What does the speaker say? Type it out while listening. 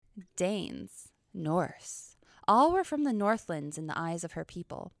Danes, Norse. All were from the Northlands in the eyes of her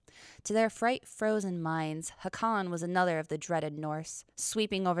people. To their fright-frozen minds, Hakan was another of the dreaded Norse,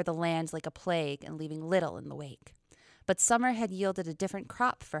 sweeping over the land like a plague and leaving little in the wake. But summer had yielded a different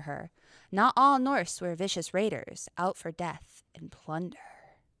crop for her. Not all Norse were vicious raiders, out for death and plunder.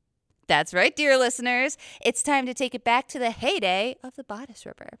 That's right, dear listeners. It's time to take it back to the heyday of the Bodice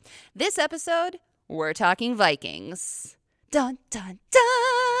Ripper. This episode, we're talking Vikings. Dun, dun, dun!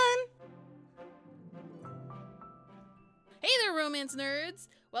 Hey there, romance nerds!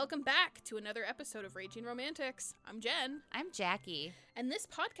 Welcome back to another episode of Raging Romantics. I'm Jen. I'm Jackie. And this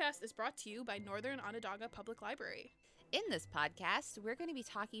podcast is brought to you by Northern Onondaga Public Library. In this podcast, we're going to be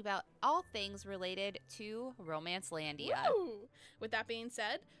talking about all things related to Romancelandia. Woo! With that being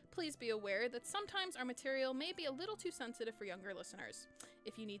said, please be aware that sometimes our material may be a little too sensitive for younger listeners.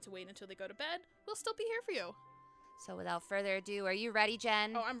 If you need to wait until they go to bed, we'll still be here for you. So without further ado, are you ready,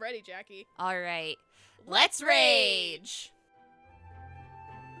 Jen? Oh, I'm ready, Jackie. All right. Let's rage!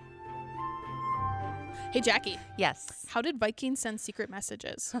 Hey, Jackie. Yes. How did Vikings send secret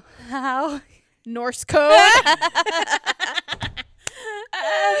messages? How? Norse code?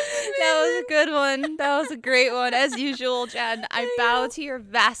 That was a good one. That was a great one. As usual, Jen, I bow to your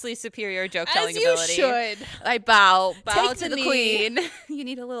vastly superior joke-telling ability. As you should. I bow Take to the knee. queen. You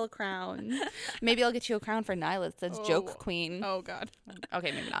need a little crown. Maybe I'll get you a crown for Nyla that says joke queen. Oh, God.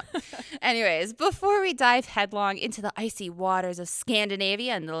 Okay, maybe not. Anyways, before we dive headlong into the icy waters of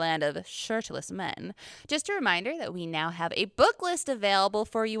Scandinavia and the land of shirtless men, just a reminder that we now have a book list available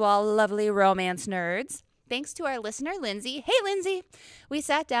for you all lovely romance nerds. Thanks to our listener, Lindsay. Hey, Lindsay. We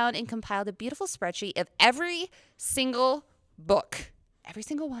sat down and compiled a beautiful spreadsheet of every single book, every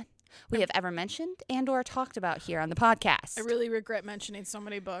single one we have ever mentioned and or talked about here on the podcast. I really regret mentioning so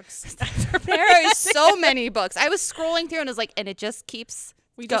many books. There are so many books. I was scrolling through and it was like, and it just keeps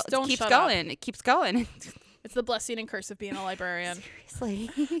Keeps going. It keeps going. It's the blessing and curse of being a librarian.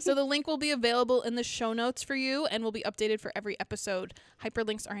 Seriously. So the link will be available in the show notes for you and will be updated for every episode.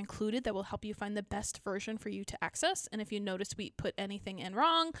 Hyperlinks are included that will help you find the best version for you to access. And if you notice we put anything in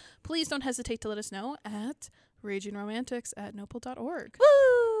wrong, please don't hesitate to let us know at ragingromantics@nopal.org.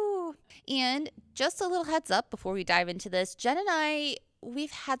 Woo! And just a little heads up before we dive into this, Jen and I,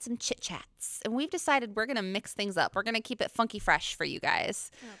 we've had some chit chats and we've decided we're going to mix things up. We're going to keep it funky fresh for you guys.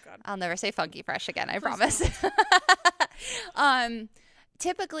 Oh, God. I'll never say funky fresh again, I Please promise.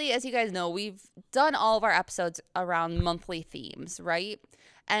 Typically, as you guys know, we've done all of our episodes around monthly themes, right?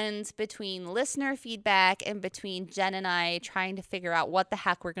 And between listener feedback and between Jen and I trying to figure out what the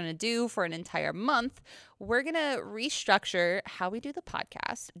heck we're going to do for an entire month, we're going to restructure how we do the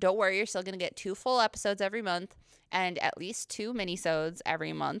podcast. Don't worry, you're still going to get 2 full episodes every month and at least 2 minisodes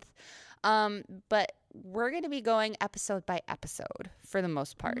every month. But we're going to be going episode by episode for the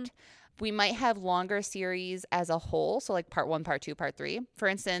most part. Mm-hmm. We might have longer series as a whole, so like part 1, part 2, part 3. For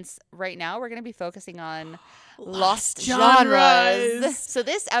instance, right now we're going to be focusing on lost genres. So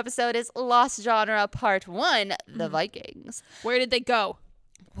this episode is Lost Genre Part 1, The Vikings. Where did they go?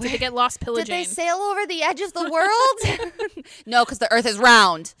 Did they get lost pillaging? Did they sail over the edge of the world? No, because the earth is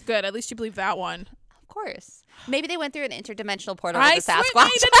round. Good, at least you believe that one. Of course. Maybe they went through an interdimensional portal with the Sasquatch.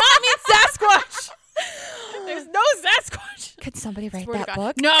 I did not mean Sasquatch. There's no Sasquatch. Could somebody write that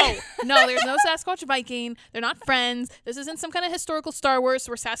book? No, there's no Sasquatch Viking. They're not friends. This isn't some kind of historical Star Wars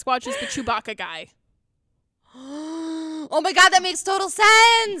where Sasquatch is the Chewbacca guy. Oh my God, that makes total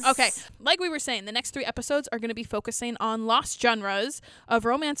sense. Okay, like we were saying, the next 3 episodes are going to be focusing on lost genres of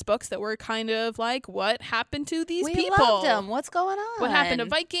romance books that were kind of like, what happened to these people? We loved them. What's going on? What happened to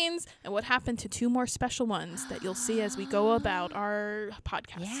Vikings and what happened to 2 more special ones that you'll see as we go about our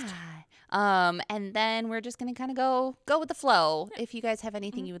podcast. Yeah. And then we're just going to kind of go with the flow. If you guys have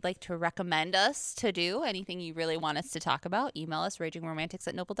anything you would like to recommend us to do, anything you really want us to talk about, email us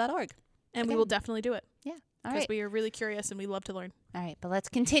ragingromantics@nopal.org. And we will definitely do it. Yeah. All because right. we are really curious and we love to learn. All right, but let's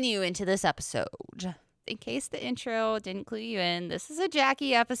continue into this episode. In case the intro didn't clue you in, this is a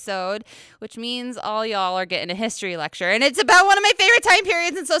Jackie episode, which means all y'all are getting a history lecture, and it's about one of my favorite time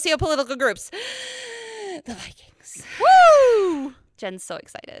periods in socio-political groups, the Vikings. Woo! Jen's so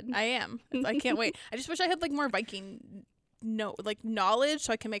excited. I am. I can't wait. I just wish I had like more Viking knowledge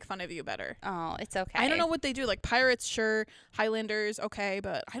so I can make fun of you better. Oh, it's okay. I don't know what they do. Like pirates, sure. Highlanders, okay.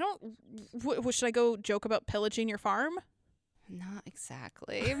 But I don't... should I go joke about pillaging your farm? Not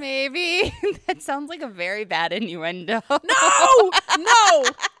exactly. Maybe. That sounds like a very bad innuendo.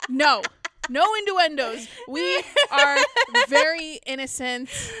 No innuendos. We are very innocent.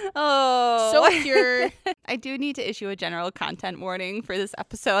 Oh. So pure. I do need to issue a general content warning for this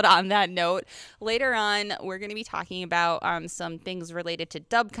episode on that note. Later on, we're going to be talking about some things related to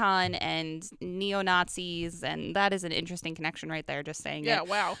DubCon and neo-Nazis, and that is an interesting connection right there, just saying Yeah, it.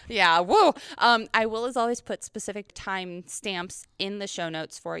 wow. Yeah, whoa. I will, as always, put specific time stamps in the show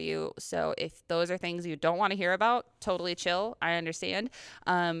notes for you. So if those are things you don't want to hear about, totally chill. I understand.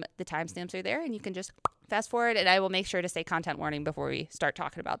 The timestamps are there, and you can just fast forward, and I will make sure to say content warning before we start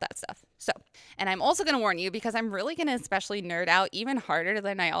talking about that stuff. So, and I'm also going to warn you because I'm really going to especially nerd out even harder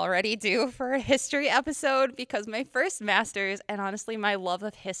than I already do for a history episode, because my first master's and honestly my love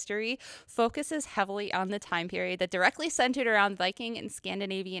of history focuses heavily on the time period that directly centered around Viking and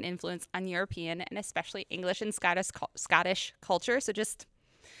Scandinavian influence on European and especially English and Scottish culture. So just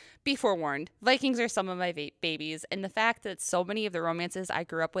be forewarned, Vikings are some of my babies, and the fact that so many of the romances I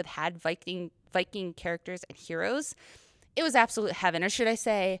grew up with had Viking characters and heroes, it was absolute heaven, or should I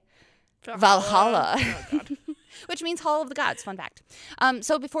say Valhalla, which means Hall of the Gods. Fun fact.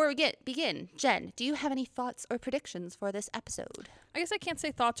 So before we begin, Jen, do you have any thoughts or predictions for this episode? I guess I can't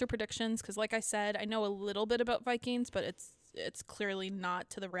say thoughts or predictions because, like I said, I know a little bit about Vikings, but it's clearly not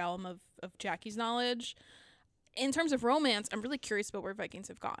to the realm of Jackie's knowledge. In terms of romance, I'm really curious about where Vikings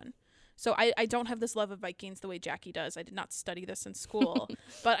have gone. So I don't have this love of Vikings the way Jackie does. I did not study this in school.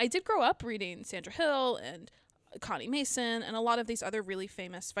 But I did grow up reading Sandra Hill and Connie Mason and a lot of these other really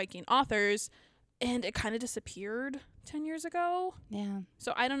famous Viking authors. And it kind of disappeared 10 years ago. Yeah.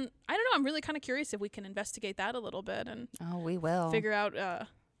 So I don't know. I'm really kind of curious if we can investigate that a little bit and we will figure out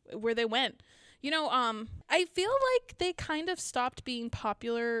where they went. You know, I feel like they kind of stopped being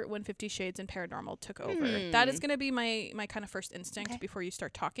popular when 50 Shades and Paranormal took over. That is going to be my kind of first instinct before you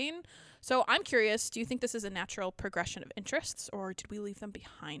start talking. So I'm curious, do you think this is a natural progression of interests, or did we leave them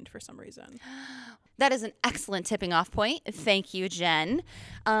behind for some reason? That is an excellent tipping off point. Thank you, Jen.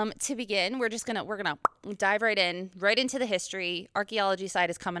 To begin, we're gonna dive right into the history. Archaeology side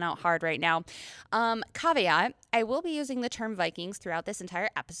is coming out hard right now. Caveat: I will be using the term Vikings throughout this entire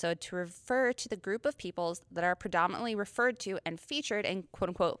episode to refer to the group of peoples that are predominantly referred to and featured in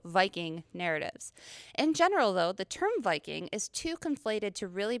quote-unquote Viking narratives. In general, though, the term Viking is too conflated to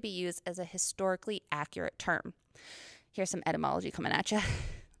really be used as a historically accurate term. Here's some etymology coming at you.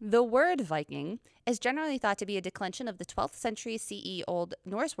 The word Viking is generally thought to be a declension of the 12th century CE Old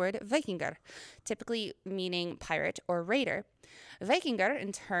Norse word Vikingur, typically meaning pirate or raider. Vikingur,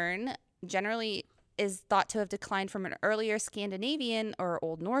 in turn, generally is thought to have declined from an earlier Scandinavian or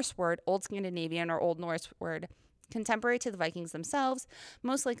Old Scandinavian or Old Norse word contemporary to the Vikings themselves.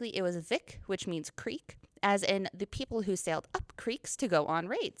 Most likely it was Vik, which means creek, as in the people who sailed up creeks to go on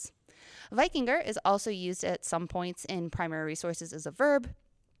raids. Vikingur is also used at some points in primary resources as a verb,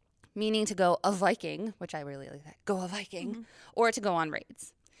 meaning to go a Viking, which I really like that, go a Viking, or to go on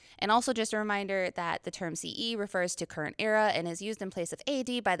raids. And also just a reminder that the term CE refers to current era and is used in place of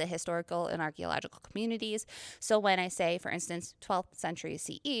AD by the historical and archaeological communities. So when I say, for instance, 12th century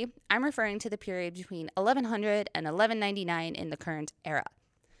CE, I'm referring to the period between 1100 and 1199 in the current era.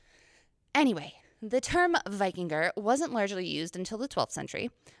 Anyway, the term Vikingur wasn't largely used until the 12th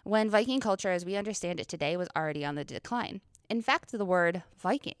century, when Viking culture as we understand it today was already on the decline. In fact, the word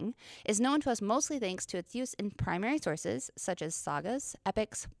Viking is known to us mostly thanks to its use in primary sources such as sagas,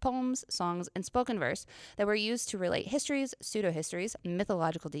 epics, poems, songs, and spoken verse that were used to relate histories, pseudo-histories,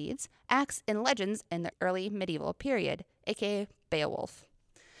 mythological deeds, acts, and legends in the early medieval period, aka Beowulf.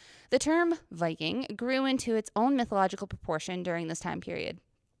 The term Viking grew into its own mythological proportion during this time period.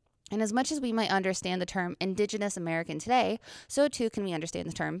 And as much as we might understand the term Indigenous American today, so too can we understand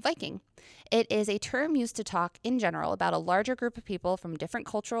the term Viking. It is a term used to talk in general about a larger group of people from different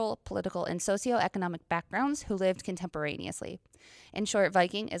cultural, political, and socioeconomic backgrounds who lived contemporaneously. In short,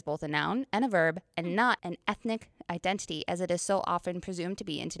 Viking is both a noun and a verb, and not an ethnic identity as it is so often presumed to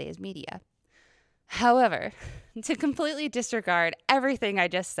be in today's media. However, to completely disregard everything I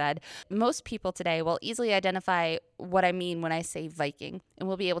just said, most people today will easily identify what I mean when I say Viking, and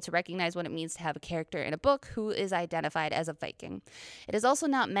will be able to recognize what it means to have a character in a book who is identified as a Viking. It is also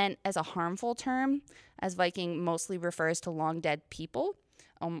not meant as a harmful term, as Viking mostly refers to long dead people,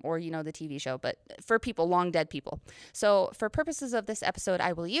 or the TV show, but for people, long dead people. So for purposes of this episode,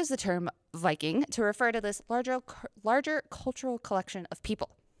 I will use the term Viking to refer to this larger cultural collection of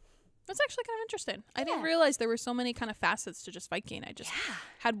people. That's actually kind of interesting. I didn't realize there were so many kind of facets to just Viking. I just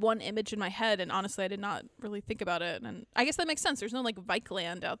had one image in my head, and honestly, I did not really think about it. And I guess that makes sense. There's no like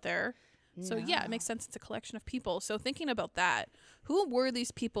Vikland out there. So yeah, it makes sense. It's a collection of people. So thinking about that, who were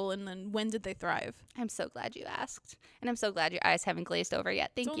these people and then when did they thrive? I'm so glad you asked. And I'm so glad your eyes haven't glazed over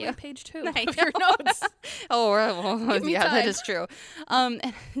yet. Thank It's you. only page 2 I of your notes. Oh, well, Give me yeah, that time. is true.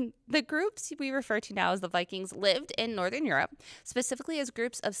 The groups we refer to now as the Vikings lived in Northern Europe, specifically as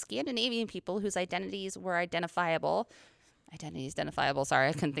groups of Scandinavian people whose identities were identifiable. Sorry,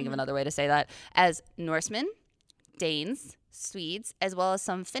 I couldn't think of another way to say that. As Norsemen, Danes, Swedes, as well as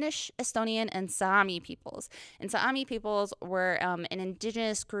some Finnish, Estonian, and Sami peoples. And Sami peoples were an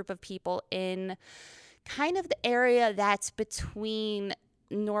indigenous group of people in kind of the area that's between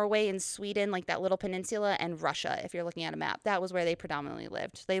Norway and Sweden, like that little peninsula, and Russia, if you're looking at a map. That was where they predominantly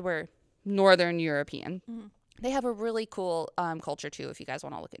lived. They were Northern European. Mm-hmm. They have a really cool culture, too, if you guys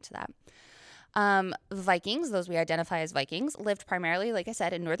want to look into that. Vikings, those we identify as Vikings, lived primarily, like I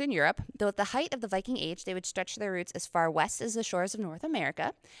said, in Northern Europe, though at the height of the Viking Age, they would stretch their roots as far west as the shores of North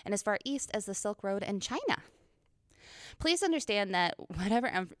America and as far east as the Silk Road and China. Please understand that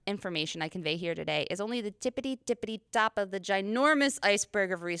whatever information I convey here today is only the tippity top of the ginormous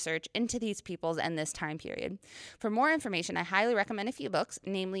iceberg of research into these peoples and this time period. For more information, I highly recommend a few books,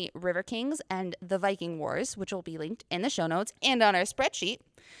 namely River Kings and The Viking Wars, which will be linked in the show notes and on our spreadsheet,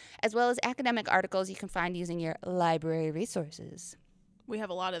 as well as academic articles you can find using your library resources. We have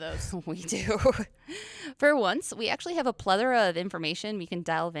a lot of those. We do. For once, we actually have a plethora of information we can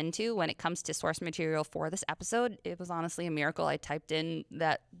delve into when it comes to source material for this episode. It was honestly a miracle. I typed in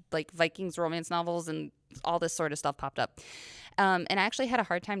that, like, Vikings romance novels and all this sort of stuff popped up. And I actually had a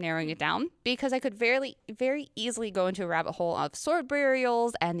hard time narrowing it down because I could very easily go into a rabbit hole of sword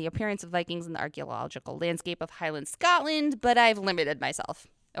burials and the appearance of Vikings in the archaeological landscape of Highland Scotland, but I've limited myself.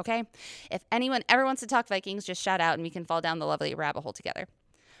 Okay? If anyone ever wants to talk Vikings, just shout out and we can fall down the lovely rabbit hole together.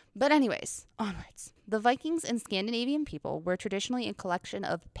 But anyways, onwards. The Vikings and Scandinavian people were traditionally a collection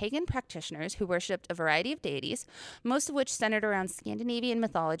of pagan practitioners who worshipped a variety of deities, most of which centered around Scandinavian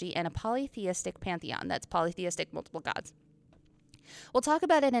mythology and a polytheistic pantheon. That's polytheistic, multiple gods. We'll talk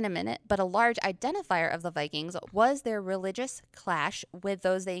about it in a minute, but a large identifier of the Vikings was their religious clash with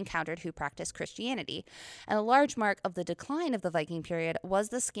those they encountered who practiced Christianity. And a large mark of the decline of the Viking period was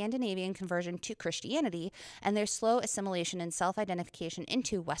the Scandinavian conversion to Christianity and their slow assimilation and self-identification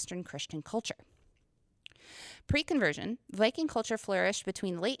into Western Christian culture. Pre-conversion, Viking culture flourished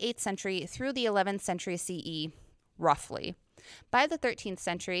between the late 8th century through the 11th century CE, roughly. By the 13th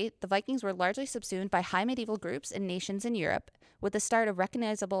century, the Vikings were largely subsumed by high medieval groups and nations in Europe, with the start of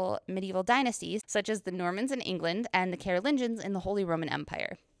recognizable medieval dynasties such as the Normans in England and the Carolingians in the Holy Roman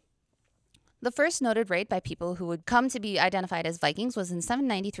Empire. The first noted raid by people who would come to be identified as Vikings was in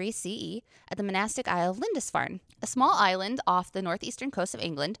 793 CE at the monastic isle of Lindisfarne. A small island off the northeastern coast of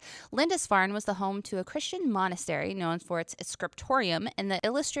England, Lindisfarne was the home to a Christian monastery known for its scriptorium and the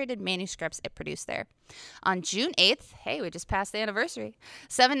illustrated manuscripts it produced there. On June 8th, we just passed the anniversary,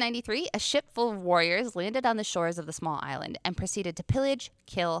 793, a ship full of warriors landed on the shores of the small island and proceeded to pillage,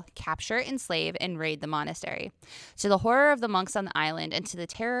 kill, capture, enslave, and raid the monastery. To the horror of the monks on the island and to the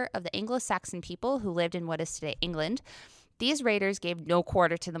terror of the Anglo-Saxon people who lived in what is today England, these raiders gave no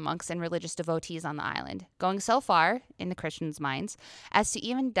quarter to the monks and religious devotees on the island, going so far, in the Christians' minds, as to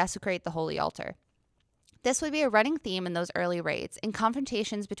even desecrate the holy altar. This would be a running theme in those early raids, in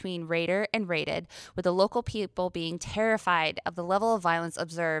confrontations between raider and raided, with the local people being terrified of the level of violence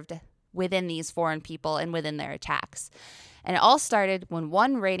observed within these foreign people and within their attacks. And it all started when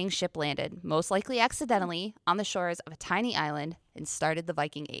one raiding ship landed, most likely accidentally, on the shores of a tiny island and started the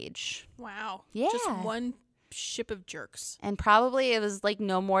Viking Age. Wow. Yeah. Just one ship of jerks. And probably it was like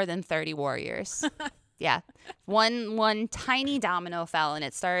no more than 30 warriors. Yeah. One tiny domino fell and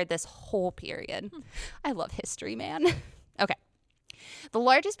it started this whole period. I love history, man. Okay. The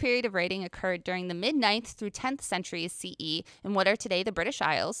largest period of raiding occurred during the mid-9th through 10th centuries CE in what are today the British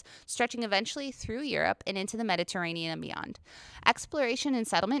Isles, stretching eventually through Europe and into the Mediterranean and beyond. Exploration and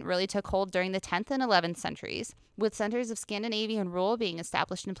settlement really took hold during the 10th and 11th centuries, with centers of Scandinavian rule being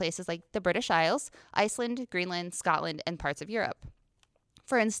established in places like the British Isles, Iceland, Greenland, Scotland, and parts of Europe.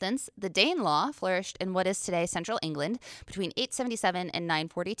 For instance, the Danelaw flourished in what is today central England between 877 and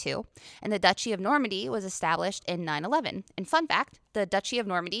 942, and the Duchy of Normandy was established in 911. And fun fact, the Duchy of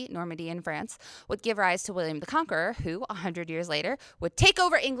Normandy in France, would give rise to William the Conqueror, who, 100 years later, would take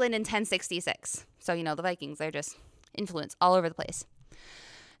over England in 1066. So, the Vikings, they're just influence all over the place.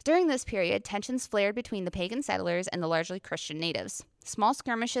 During this period, tensions flared between the pagan settlers and the largely Christian natives. Small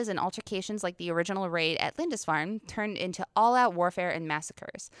skirmishes and altercations like the original raid at Lindisfarne turned into all-out warfare and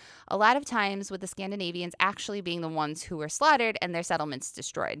massacres, a lot of times with the Scandinavians actually being the ones who were slaughtered and their settlements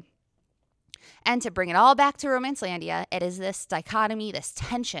destroyed. And to bring it all back to Romancelandia, it is this dichotomy, this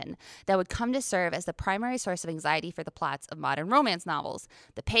tension, that would come to serve as the primary source of anxiety for the plots of modern romance novels.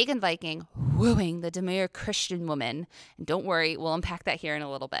 The pagan Viking wooing the demure Christian woman. And don't worry, we'll unpack that here in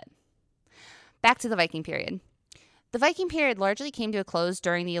a little bit. Back to the Viking period. The Viking period largely came to a close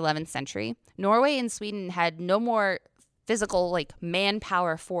during the 11th century. Norway and Sweden had no more physical,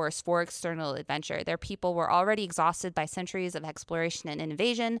 manpower force for external adventure. Their people were already exhausted by centuries of exploration and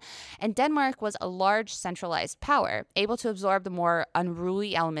invasion, and Denmark was a large centralized power, able to absorb the more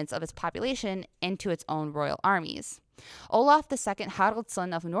unruly elements of its population into its own royal armies. Olaf II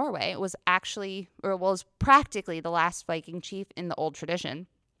Haraldsson of Norway was practically the last Viking chief in the old tradition.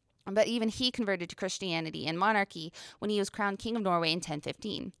 But even he converted to Christianity and monarchy when he was crowned King of Norway in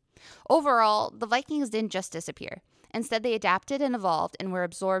 1015. Overall, the Vikings didn't just disappear. Instead, they adapted and evolved and were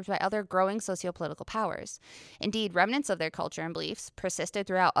absorbed by other growing sociopolitical powers. Indeed, remnants of their culture and beliefs persisted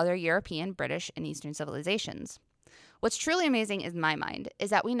throughout other European, British, and Eastern civilizations. What's truly amazing in my mind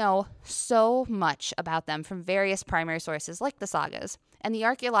is that we know so much about them from various primary sources like the sagas, and the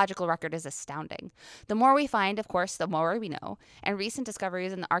archaeological record is astounding. The more we find, of course, the more we know, and recent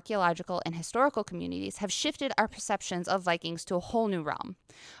discoveries in the archaeological and historical communities have shifted our perceptions of Vikings to a whole new realm.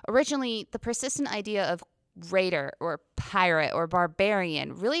 Originally, the persistent idea of raider or pirate or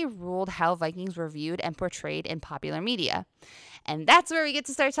barbarian really ruled how Vikings were viewed and portrayed in popular media. And that's where we get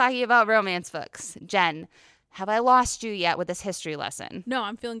to start talking about romance books. Jen, have I lost you yet with this history lesson? No,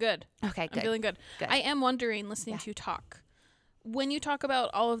 I'm feeling good. Okay, good. I'm feeling good. I am wondering, listening to you talk, when you talk about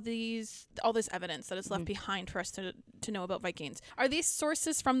all this evidence that is left behind for us to know about Vikings, are these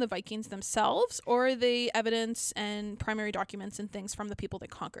sources from the Vikings themselves, or are they evidence and primary documents and things from the people they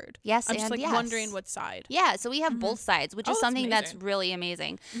conquered? Yes, I'm just yes. wondering what side. Yeah, so we have both sides, which is something that's really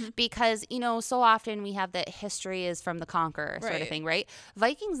amazing because, so often we have that history is from the conqueror sort of thing, right?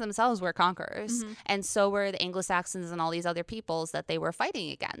 Vikings themselves were conquerors, and so were the Anglo-Saxons and all these other peoples that they were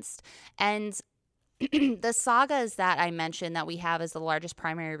fighting against. And the sagas that I mentioned that we have as the largest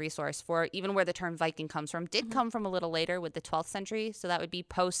primary resource for even where the term Viking comes from did come from a little later with the 12th century. So that would be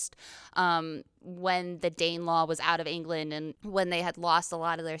post when the Danelaw was out of England and when they had lost a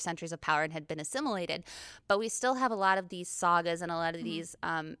lot of their centuries of power and had been assimilated. But we still have a lot of these sagas and a lot of these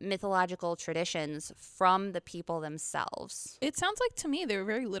mythological traditions from the people themselves. It sounds like to me they were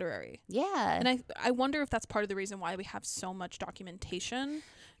very literary. Yeah. And I wonder if that's part of the reason why we have so much documentation.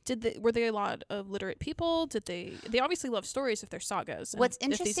 Were they a lot of literate people? They obviously love stories if they're sagas. What's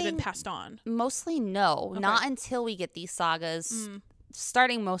interesting, if these have been passed on. Mostly no, not until we get these sagas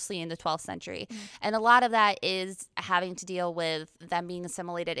starting mostly in the 12th century. And a lot of that is having to deal with them being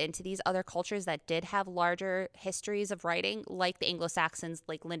assimilated into these other cultures that did have larger histories of writing, like the Anglo-Saxons,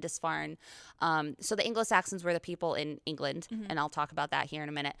 like Lindisfarne. So the Anglo-Saxons were the people in England, and I'll talk about that here in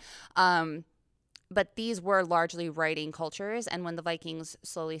a minute. But these were largely writing cultures, and when the Vikings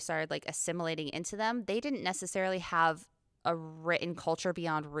slowly started assimilating into them, they didn't necessarily have a written culture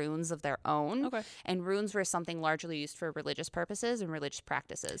beyond runes of their own. Okay. And runes were something largely used for religious purposes and religious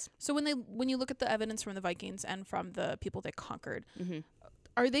practices. So when you look at the evidence from the Vikings and from the people they conquered, do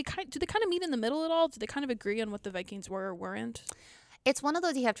they kind of meet in the middle at all? Do they kind of agree on what the Vikings were or weren't? It's one of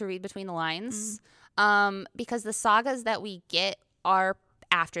those you have to read between the lines, because the sagas that we get are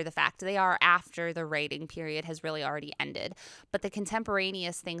after the fact. They are after the writing period has really already ended. But the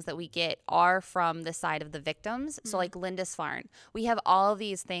contemporaneous things that we get are from the side of the victims. So like Lindisfarne, we have all of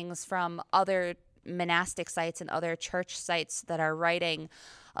these things from other monastic sites and other church sites that are writing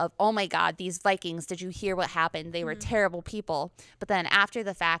of, oh my God, these Vikings, did you hear what happened? They were terrible people. But then after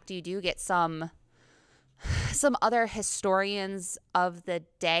the fact, you do get some other historians of the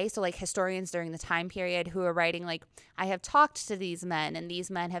day, so historians during the time period who are writing I have talked to these men and these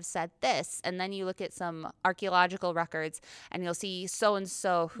men have said this, and then you look at some archaeological records and you'll see so and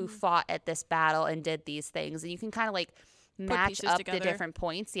so who fought at this battle and did these things, and you can kind of match up the different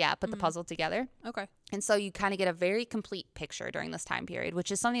points, put the puzzle together. Okay. And so you kind of get a very complete picture during this time period,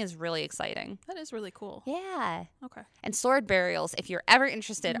 which is something that's really exciting. That is really cool. Yeah. Okay. And sword burials, if you're ever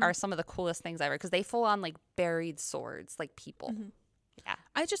interested, are some of the coolest things ever because they full on buried swords, like people. Yeah.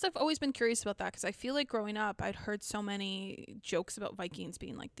 I've always been curious about that because I feel like growing up, I'd heard so many jokes about Vikings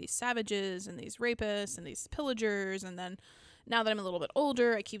being these savages and these rapists and these pillagers, and then now that I'm a little bit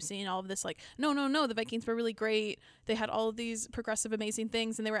older, I keep seeing all of this no, the Vikings were really great. They had all of these progressive, amazing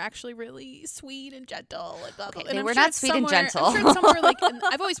things, and they were actually really sweet and gentle. And blah, blah. Okay, they were not sweet and gentle. I'm sure it's somewhere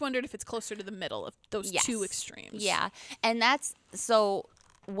I've always wondered if it's closer to the middle of those two extremes. Yeah, and that's so.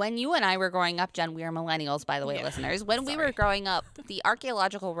 when you and I were growing up, Jen, we are millennials, by the way, Yeah. listeners. When we were growing up, the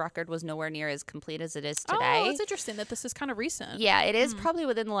archaeological record was nowhere near as complete as it is today. Oh, it's interesting that this is kind of recent. Yeah, it is probably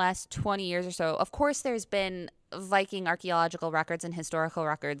within the last 20 years or so. Of course, there's been Viking archaeological records and historical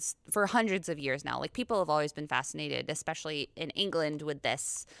records for hundreds of years now. Like, people have always been fascinated, especially in England, with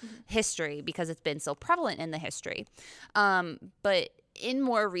this history because it's been so prevalent in the history. But in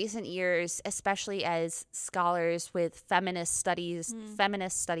more recent years, especially as scholars with feminist studies,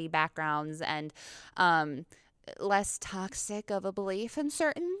 feminist study backgrounds, and less toxic of a belief in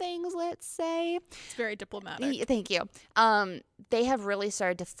certain things, let's say. It's very diplomatic. Thank you. They have really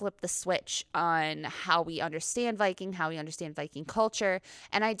started to flip the switch on how we understand Viking, how we understand Viking culture.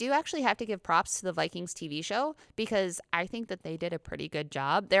 And I do actually have to give props to the Vikings TV show because I think that they did a pretty good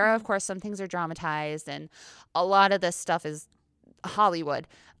job. There are, of course, some things are dramatized and a lot of this stuff is Hollywood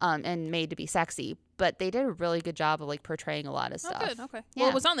and made to be sexy. But they did a really good job of like portraying a lot of stuff. Oh, good. Okay. Yeah. Well,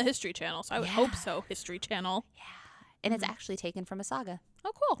 it was on the History Channel, so I would hope so. History Channel. And it's actually taken from a saga,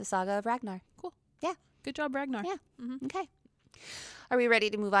 Oh, cool. the saga of Ragnar. Cool. Yeah. Good job, Ragnar. Yeah. Okay. Are we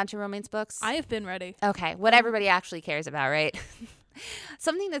ready to move on to romance books? I have been ready. Okay, what everybody actually cares about, right?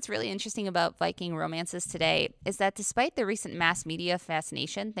 Something that's really interesting about Viking romances today is that despite the recent mass media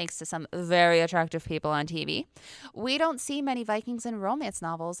fascination, thanks to some very attractive people on TV, we don't see many Vikings in romance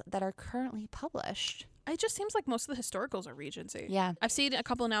novels that are currently published. It just seems like most of the historicals are Regency. Yeah. I've seen a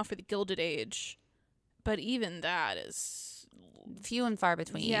couple now for the Gilded Age, but even that is... Few and far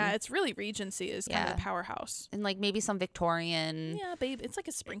between. Yeah, it's really Regency is kind of the powerhouse. And like maybe some Victorian. Yeah, babe, it's like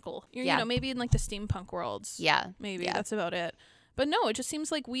a sprinkle. You Yeah. know, maybe in like the steampunk worlds. Yeah. Maybe Yeah. that's about it. But no, it just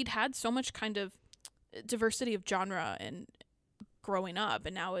seems like we'd had so much kind of diversity of genre and growing up,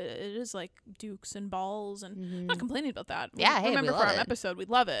 and now it is like dukes and balls, and I'm not complaining about that. Yeah, hey, we remember love for our it. episode, we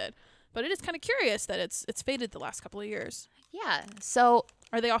love it. But it is kind of curious that it's faded the last couple of years. Yeah. So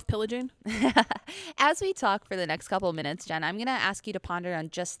Are they off pillaging? as we talk for the next couple of minutes, Jen, I'm going to ask you to ponder on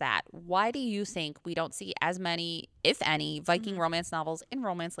just that. Why do you think we don't see as many, if any, Viking romance novels in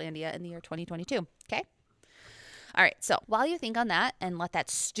Romancelandia in the year 2022? Okay. All right, so while you think on that and let that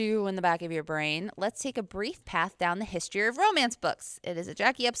stew in the back of your brain, let's take a brief path down the history of romance books. It is a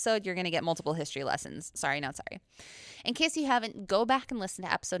Jackie episode. You're going to get multiple history lessons. Sorry, not sorry. In case you haven't, go back and listen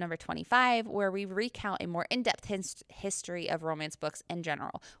to episode number 25, where we recount a more in-depth history of romance books in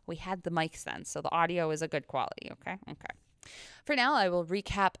general. We had the mics then, so the audio is a good quality, okay? Okay. For now, I will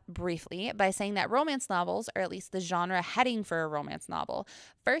recap briefly by saying that romance novels, or at least the genre heading for a romance novel,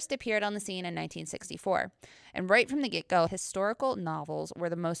 first appeared on the scene in 1964. And right from the get-go, historical novels were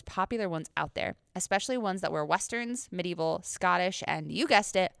the most popular ones out there, especially ones that were Westerns, medieval, Scottish, and, you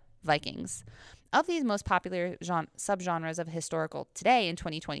guessed it, Vikings. Of these most popular subgenres of historical today in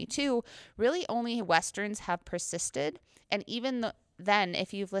 2022, really only Westerns have persisted, and even then,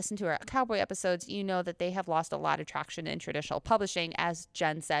 if you've listened to our cowboy episodes, you know that they have lost a lot of traction in traditional publishing. As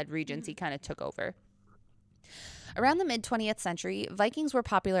Jen said, Regency kind of took over. Around the mid-20th century, Vikings were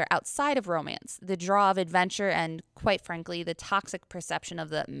popular outside of romance. The draw of adventure and, quite frankly, the toxic perception of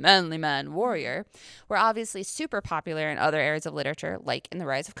the manly man warrior were obviously super popular in other areas of literature, like in the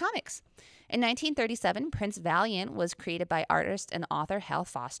rise of comics. In 1937, Prince Valiant was created by artist and author Hal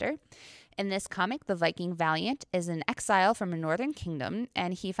Foster. In this comic, the Viking Valiant is in exile from a northern kingdom,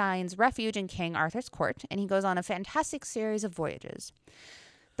 and he finds refuge in King Arthur's court, and he goes on a fantastic series of voyages.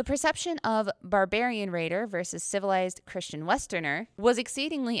 The perception of barbarian raider versus civilized Christian Westerner was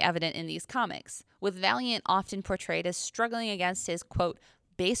exceedingly evident in these comics, with Valiant often portrayed as struggling against his, quote,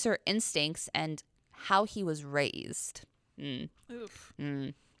 baser instincts and how he was raised. Oof.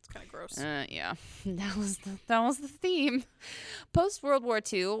 It's kind of gross. Yeah, that was the theme. Post World War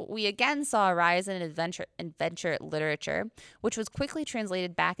II, we again saw a rise in adventure literature, which was quickly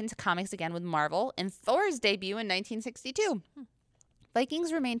translated back into comics again with Marvel and Thor's debut in 1962.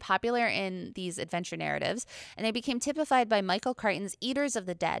 Vikings remained popular in these adventure narratives, and they became typified by Michael Crichton's Eaters of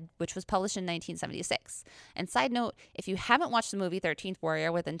the Dead, which was published in 1976. And side note, if you haven't watched the movie 13th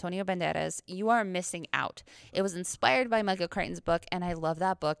Warrior with Antonio Banderas, you are missing out. It was inspired by Michael Crichton's book, and I love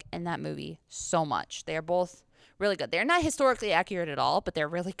that book and that movie so much. They are both really good. They're not historically accurate at all, but they're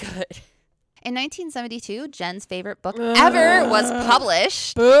really good. In 1972, Jen's favorite book ever was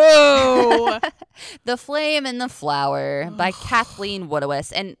published. Boo! The Flame and the Flower by Kathleen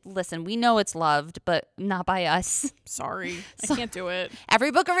Woodiwiss. And listen, we know it's loved, but not by us. Sorry. I can't do it. Every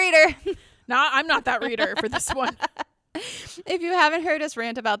book a reader. I'm not that reader for this one. If you haven't heard us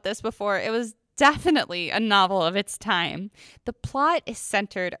rant about this before, it was definitely a novel of its time. The plot is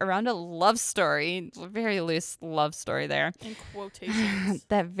centered around a love story, very loose love story there, In quotations.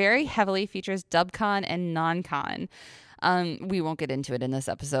 that very heavily features dubcon and non-con. We won't get into it in this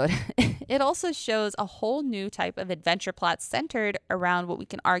episode. It also shows a whole new type of adventure plot centered around what we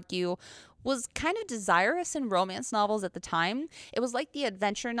can argue was kind of desirous in romance novels at the time. It was like the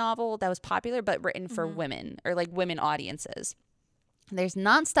adventure novel that was popular but written for women, or like women audiences. There's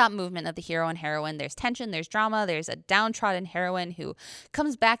nonstop movement of the hero and heroine. There's tension, there's drama, there's a downtrodden heroine who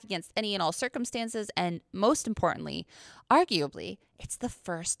comes back against any and all circumstances, and most importantly, arguably, it's the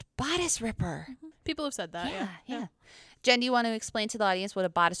first bodice ripper. People have said that. Yeah. Jen, do you want to explain to the audience what a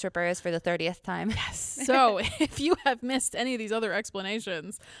bodice ripper is for the 30th time? Yes. So if you have missed any of these other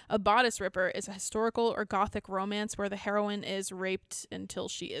explanations, a bodice ripper is a historical or gothic romance where the heroine is raped until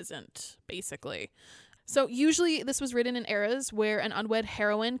she isn't, basically. So usually this was written in eras where an unwed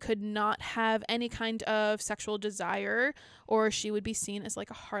heroine could not have any kind of sexual desire, or she would be seen as like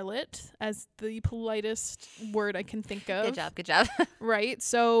a harlot, as the politest word I can think of. Good job. Right?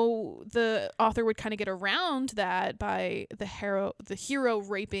 So the author would kind of get around that by the hero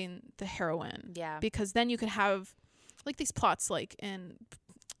raping the heroine. Yeah. Because then you could have like these plots like in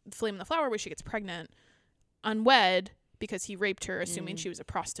Flame in the Flower where she gets pregnant, unwed, because he raped her, assuming she was a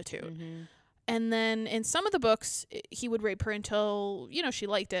prostitute. Mm-hmm. And then in some of the books, he would rape her until, she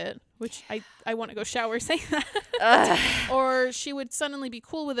liked it, which I want to go shower saying that. Or she would suddenly be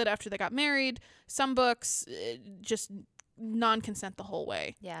cool with it after they got married. Some books, just non-consent the whole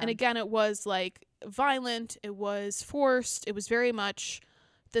way. Yeah. And again, it was like violent. It was forced. It was very much,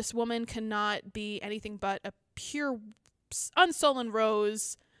 this woman cannot be anything but a pure, unsullen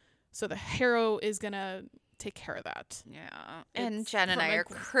rose. So the hero is going to take care of that. Yeah. And It's Jen and from I are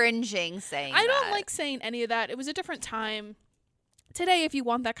cringing saying I don't that. like saying any of that. It was a different time. Today, if you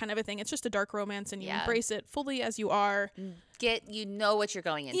want that kind of a thing, it's just a dark romance and you embrace it fully as you are. You know what you're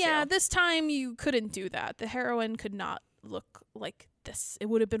going into. Yeah, this time you couldn't do that. The heroine could not look like this. It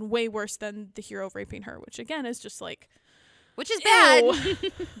would have been way worse than the hero raping her, which again is just like, which is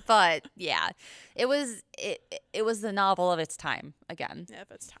bad. But yeah, it was the novel of its time again. Yeah,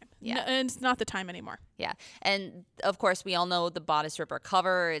 if it's time. Yeah. No, and it's not the time anymore. Yeah. And of course we all know the bodice ripper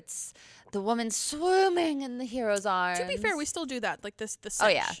cover. It's the woman swimming in the hero's arms. To be fair, we still do that. Like this cinch. Oh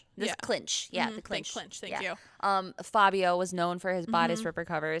yeah. This clinch. Yeah, the clinch. Thank you. Fabio was known for his bodice ripper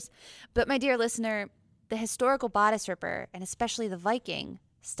covers. But my dear listener, the historical bodice ripper, and especially the Viking,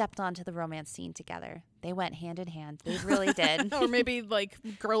 stepped onto the romance scene together. They went hand in hand. They really did. Or maybe like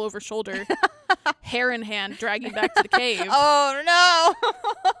girl over shoulder, hair in hand, dragging back to the cave. Oh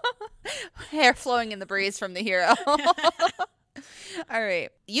no! Hair flowing in the breeze from the hero. All right.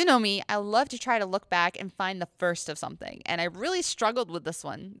 You know me. I love to try to look back and find the first of something. And I really struggled with this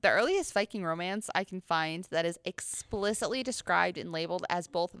one. The earliest Viking romance I can find that is explicitly described and labeled as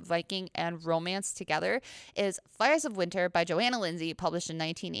both Viking and romance together is Fires of Winter by Joanna Lindsey, published in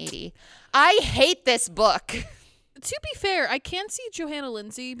 1980. I hate this book. To be fair, I can see Johanna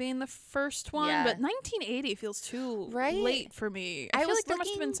Lindsey being the first one, Yeah. but 1980 feels too late for me. I feel was like there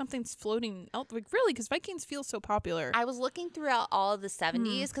must have been something floating out, like really, because Vikings feel so popular. I was looking throughout all of the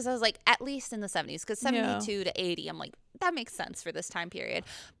 70s because I was like, at least in the 70s, because 72 to 80, I'm like, that makes sense for this time period.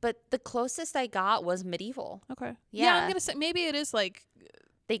 But the closest I got was medieval. Okay. Yeah. I'm going to say maybe it is like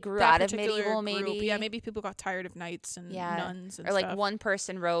They grew that out of particular medieval, group. maybe. Yeah, maybe people got tired of knights and nuns and or like stuff. one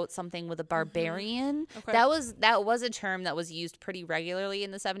person wrote something with a barbarian. Okay. That was a term that was used pretty regularly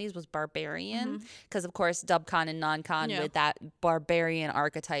in the 70s, was barbarian, because of course dubcon and noncon with that barbarian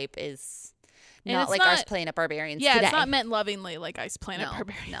archetype is not like Ice Planet Barbarians today. It's not meant lovingly like Ice Planet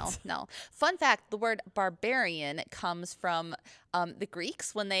Barbarians. No. Fun fact, the word barbarian comes from the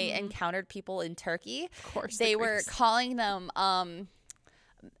Greeks when they encountered people in Turkey. Of course, they were calling them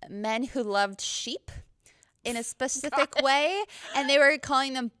men who loved sheep in a specific way, and they were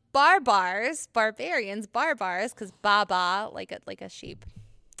calling them barbarians, because baba, like a sheep.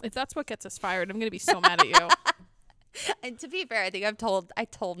 If that's what gets us fired, I'm gonna be so mad at you. And to be fair, I think I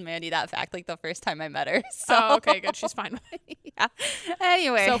told Mandy that fact like the first time I met her. So okay, good. She's fine with it. Yeah.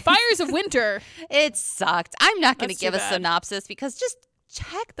 Anyway, so Fires of Winter. It sucked. I'm not going to That's give too a bad. synopsis because just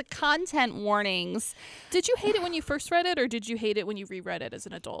check the content warnings. Did you hate it when you first read it, or did you hate it when you reread it as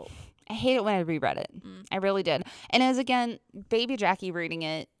an adult? I hate it when I reread it. I really did. And as again, baby Jackie reading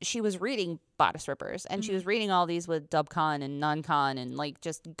it, she was reading Bodice Rippers, and she was reading all these with dubcon and noncon, and like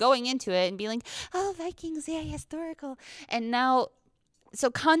just going into it and being like, oh, Vikings, yeah, historical. And now, so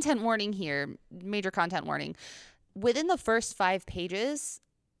content warning here, major content warning. Within the first 5 pages,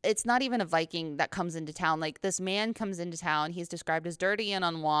 it's not even a Viking that comes into town. Like, this man comes into town. He's described as dirty and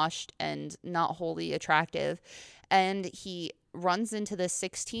unwashed and not wholly attractive. And he runs into this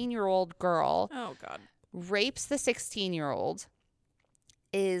 16-year-old girl, Oh God. rapes the 16-year-old,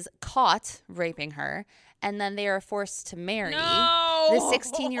 is caught raping her, and then they are forced to marry. No! The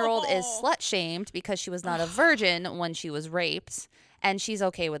 16-year-old is slut-shamed because she was not a virgin when she was raped, and she's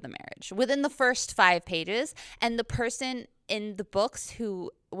okay with the marriage within the first 5 pages. And the person in the books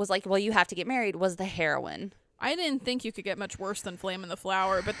who was like, well, you have to get married, was the heroine. I didn't think you could get much worse than Flame in the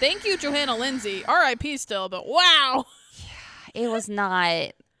Flower, but thank you, Johanna Lindsay. R.I.P. still, but wow. It was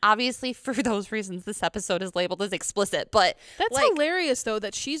not. Obviously, for those reasons, this episode is labeled as explicit, but That's hilarious, though,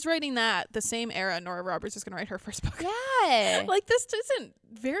 that she's writing that the same era Nora Roberts is going to write her first book. yeah. Like, this isn't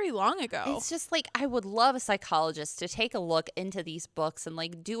very long ago. It's just like, I would love a psychologist to take a look into these books and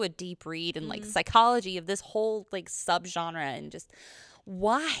like do a deep read and like psychology of this whole like subgenre and just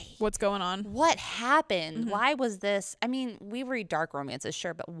why? What's going on? What happened? Why was this? I mean, we read dark romances,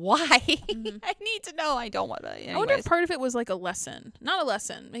 sure, but why? I need to know. I don't want to. I wonder if part of it was like a lesson. Not a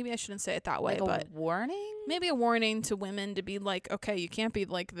lesson. Maybe I shouldn't say it that way, Like but a warning? maybe a warning to women to be like, okay, you can't be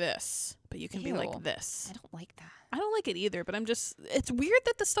like this, but you can be Ew. like this. I don't like that. I don't like it either, but it's weird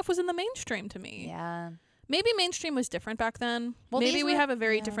that this stuff was in the mainstream to me. Yeah. Maybe mainstream was different back then. Well, Maybe these we were- have a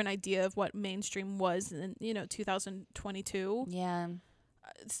very yeah. different idea of what mainstream was in, 2022. Yeah.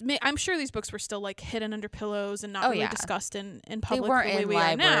 I'm sure these books were still like hidden under pillows and not Oh, really yeah. discussed in They public weren't the way in we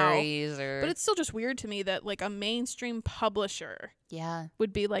are now. libraries or. But it's still just weird to me that like a mainstream publisher yeah.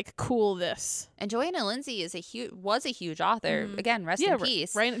 would be like, cool this. And Joanna Lindsay was a huge author. Again, rest in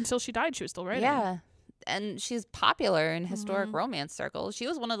peace. Right until she died, she was still writing. Yeah. And she's popular in historic romance circles. She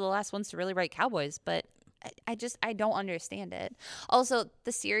was one of the last ones to really write cowboys, but I don't understand it. Also,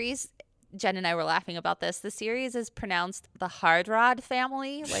 the series, Jen and I were laughing about this. The series is pronounced the Hard Rod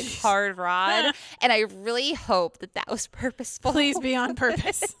family, like Hard Rod. And I really hope that was purposeful. Please be on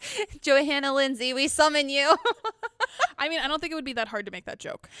purpose. Johanna Lindsay, we summon you. I mean, I don't think it would be that hard to make that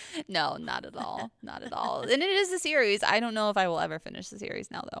joke. No, not at all. Not at all. And it is a series. I don't know if I will ever finish the series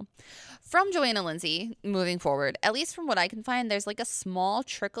now, though. From Joanna Lindsay, moving forward, at least from what I can find, there's like a small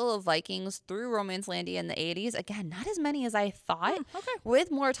trickle of Vikings through Romancelandia in the 80s. Again, not as many as I thought, Okay. with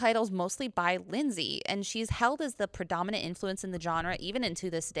more titles mostly by Lindsay. And she's held as the predominant influence in the genre even into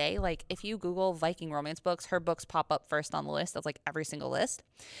this day. Like, if you Google Viking romance books, her books pop up first on the list of like every single list.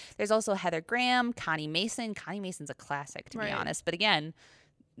 There's also Heather Graham, Connie Mason. Connie Mason's a classic, to be Right. honest. But again,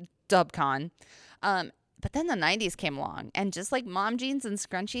 DubCon. But then the 90s came along, and just like mom jeans and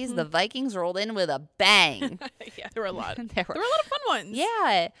scrunchies, the Vikings rolled in with a bang. Yeah, there were a lot. There were- There were a lot of fun ones.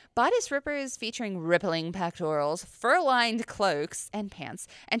 Yeah. Bodice rippers featuring rippling pectorals, fur-lined cloaks and pants,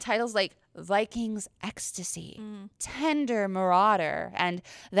 and titles like Viking's Ecstasy, Tender Marauder, and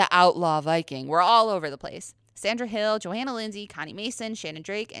The Outlaw Viking were all over the place. Sandra Hill, Johanna Lindsay, Connie Mason, Shannon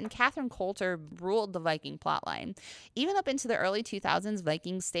Drake, and Catherine Coulter ruled the Viking plotline. Even up into the early 2000s,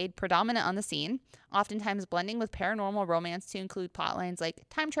 Vikings stayed predominant on the scene, oftentimes blending with paranormal romance to include plotlines like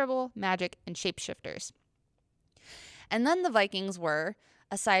time travel, magic, and shapeshifters. And then the Vikings were,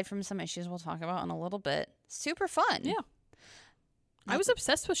 aside from some issues we'll talk about in a little bit, super fun. Yeah. I was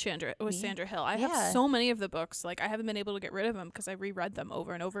obsessed with Sandra Hill. I Yeah. have so many of the books. Like, I haven't been able to get rid of them because I reread them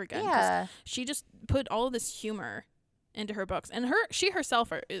over and over again. 'cause Yeah. she just put all of this humor into her books, and she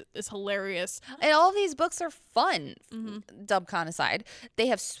herself is hilarious. And all of these books are fun, Mm-hmm. DubCon aside. They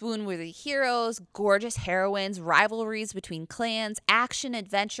have swoon-worthy heroes, gorgeous heroines, rivalries between clans, action,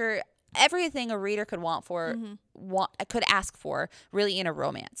 adventure, everything a reader could could ask for, really, in a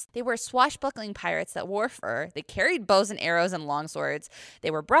romance. They were swashbuckling pirates that wore fur. They carried bows and arrows and longswords.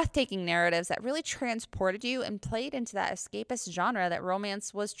 They were breathtaking narratives that really transported you and played into that escapist genre that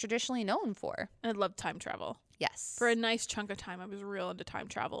romance was traditionally known for. And I love time travel. Yes. For a nice chunk of time, I was real into time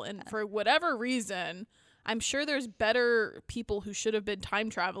travel. And for whatever reason, I'm sure there's better people who should have been time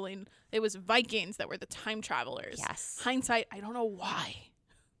traveling. It was Vikings that were the time travelers. Yes. Hindsight, I don't know why.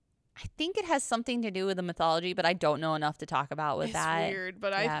 I think it has something to do with the mythology, but I don't know enough to talk about with It's that. weird,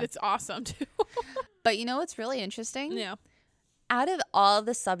 but Yeah. it's awesome too. But you know what's really interesting? Yeah. Out of all of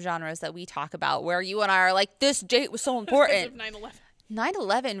the subgenres that we talk about, where you and I are like, this date was so important, 9/11.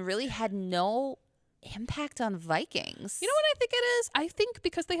 9/11 really had no impact on Vikings. You know what I think it is? I think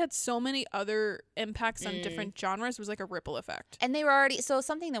because they had so many other impacts on different genres, it was like a ripple effect. And they were already, so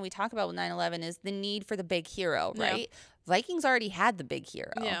something that we talk about with 9/11 is the need for the big hero, Yeah. right? Vikings already had the big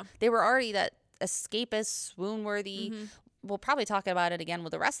hero. Yeah. They were already that escapist, swoon-worthy. We'll probably talk about it again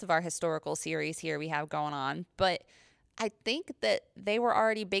with the rest of our historical series here we have going on. But I think that they were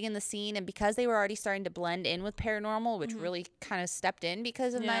already big in the scene, and because they were already starting to blend in with paranormal, which really kind of stepped in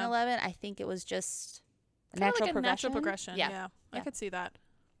because of Yeah. 9/11, I think it was just a Kinda natural like a progression. natural progression. Yeah. I Yeah. could see that.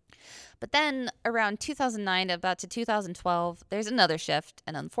 But then around 2009 about to 2012, there's another shift,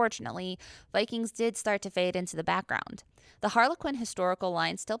 and unfortunately, Vikings did start to fade into the background. The Harlequin historical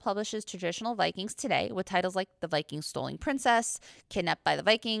line still publishes traditional Vikings today with titles like The Viking Stolen Princess, Kidnapped by the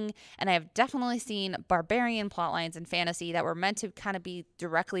Viking, and I have definitely seen barbarian plotlines in fantasy that were meant to kind of be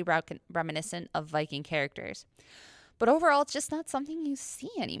directly reminiscent of Viking characters. But overall, it's just not something you see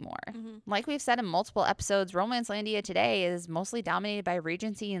anymore. Like we've said in multiple episodes, Romancelandia today is mostly dominated by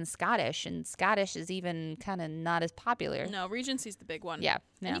Regency and Scottish is even kind of not as popular. No, Regency's the big one. Yeah.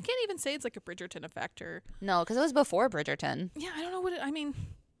 And you can't even say it's like a Bridgerton effect or... No, because it was before Bridgerton. Yeah, I don't know I mean,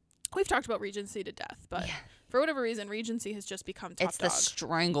 we've talked about Regency to death, but for whatever reason, Regency has just become top It's the dog.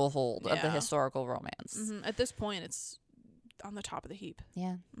 stranglehold of the historical romance. At this point, it's on the top of the heap.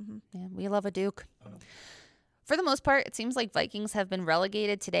 Yeah. Yeah, we love a Duke. For the most part, it seems like Vikings have been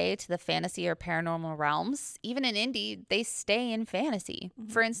relegated today to the fantasy or paranormal realms. Even in indie, they stay in fantasy.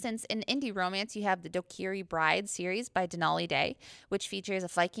 For instance, in indie romance, you have the Dokiri Bride series by Denali Day, which features a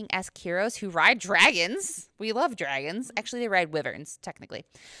Viking-esque heroes who ride dragons. We love dragons. Actually, they ride wyverns, technically.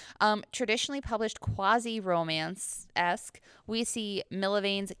 Traditionally published quasi-romance-esque, we see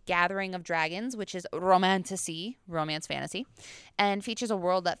Millivane's Gathering of Dragons, which is romantasy, romance fantasy, and features a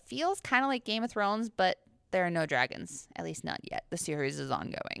world that feels kind of like Game of Thrones, but there are no dragons, at least not yet. The series is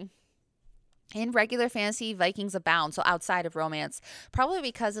ongoing. In regular fantasy, Vikings abound, so outside of romance, probably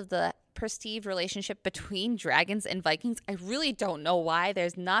because of the perceived relationship between dragons and Vikings. I really don't know why.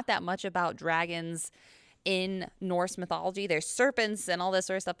 There's not that much about dragons in Norse mythology. There's serpents and all this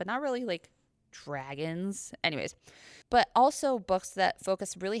sort of stuff, but not really like dragons. Anyways, but also books that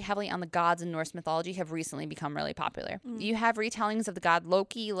focus really heavily on the gods in Norse mythology have recently become really popular. You have retellings of the god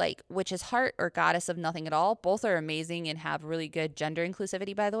Loki, like Witch's Heart or Goddess of Nothing at All. Both are amazing and have really good gender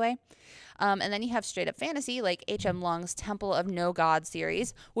inclusivity, by the way. And then you have straight up fantasy like H.M. Long's Temple of No God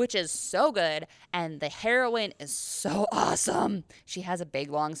series, which is so good. And the heroine is so awesome. She has a big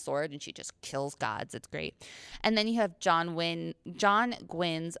long sword and she just kills gods. It's great. And then you have John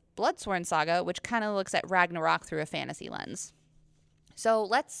Gwyn's Bloodsworn Saga, which kind of looks at Ragnarok through a fantasy lens. So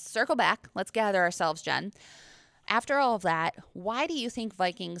let's circle back. Let's gather ourselves, Jen. After all of that, why do you think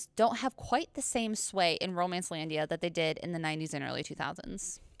Vikings don't have quite the same sway in Romancelandia that they did in the 90s and early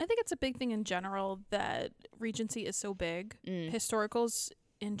 2000s? I think it's a big thing in general that Regency is so big. Historicals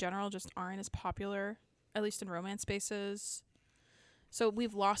in general just aren't as popular, at least in romance spaces. So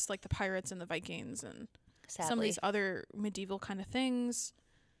we've lost like the pirates and the Vikings and some of these other medieval kind of things.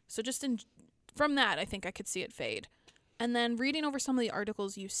 So just from that, I think I could see it fade. And then reading over some of the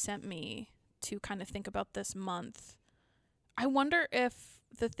articles you sent me to kind of think about this month, I wonder if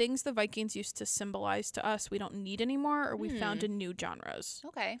the things the Vikings used to symbolize to us we don't need anymore, or we found in new genres.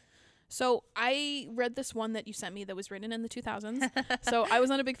 Okay. So I read this one that you sent me that was written in the 2000s. So I was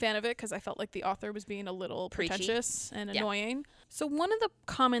not a big fan of it because I felt like the author was being a little pretentious and annoying. So one of the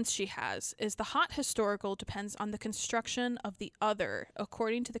comments she has is the hot historical depends on the construction of the other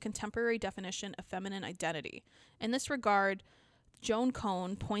according to the contemporary definition of feminine identity. In this regard, Joan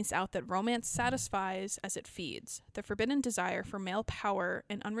Cohn points out that romance satisfies as it feeds, the forbidden desire for male power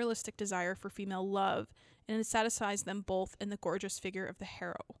and unrealistic desire for female love, and it satisfies them both in the gorgeous figure of the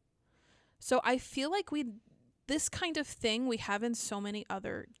hero. So I feel like this kind of thing we have in so many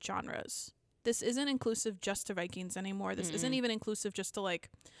other genres. This isn't inclusive just to Vikings anymore. This isn't even inclusive just to like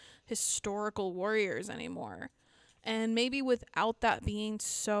historical warriors anymore. And maybe without that being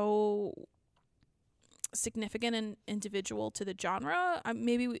so significant and individual to the genre,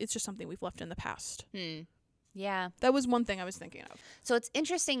 maybe it's just something we've left in the past. Yeah. That was one thing I was thinking of. So it's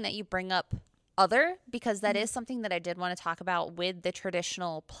interesting that you bring up other, because that is something that I did want to talk about with the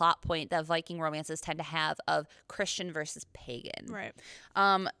traditional plot point that Viking romances tend to have of Christian versus pagan. Right.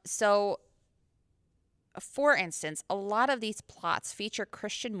 So for instance, a lot of these plots feature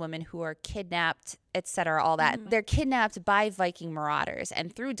Christian women who are kidnapped, etc., all that. They're kidnapped by Viking marauders,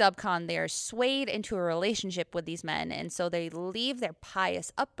 and through Dubcon, they are swayed into a relationship with these men, and so they leave their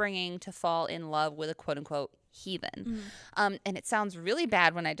pious upbringing to fall in love with a quote-unquote heathen. And it sounds really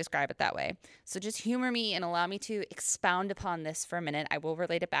bad when I describe it that way. So just humor me and allow me to expound upon this for a minute. I will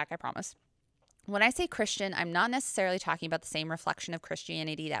relate it back, I promise. When I say Christian, I'm not necessarily talking about the same reflection of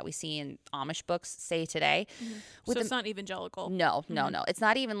Christianity that we see in Amish books, say today. So it's not evangelical. No. It's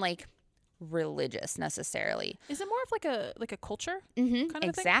not even like religious necessarily. Is it more of like a culture kind of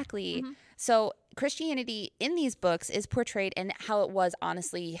Exactly. thing? So Christianity in these books is portrayed in how it was,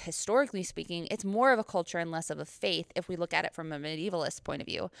 honestly, historically speaking. It's more of a culture and less of a faith if we look at it from a medievalist point of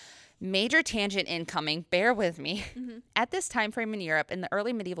view. Major tangent incoming, bear with me. At this time frame in Europe, in the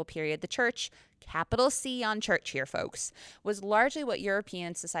early medieval period, the church, capital C on church here, folks, was largely what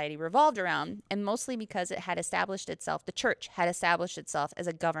European society revolved around, and mostly because it had established itself, the church had established itself as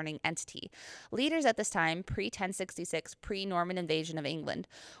a governing entity. Leaders at this time, pre-1066, pre-Norman invasion of England,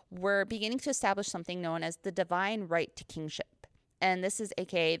 were beginning to establish something known as the divine right to kingship. And this is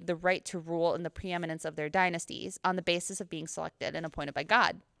aka the right to rule in the preeminence of their dynasties on the basis of being selected and appointed by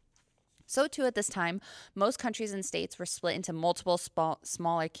God. So too at this time, most countries and states were split into multiple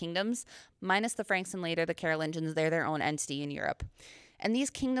smaller kingdoms, minus the Franks and later the Carolingians. They're their own entity in Europe. And these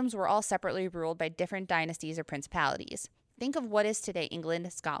kingdoms were all separately ruled by different dynasties or principalities. Think of what is today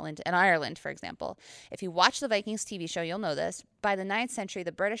England, Scotland, and Ireland, for example. If you watch the Vikings TV show, you'll know this. By the 9th century,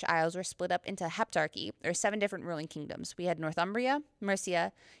 the British Isles were split up into heptarchy, or 7 different ruling kingdoms. We had Northumbria,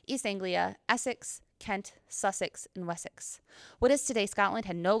 Mercia, East Anglia, Essex, Kent, Sussex, and Wessex. What is today Scotland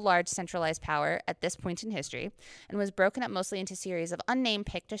had no large centralized power at this point in history and was broken up mostly into a series of unnamed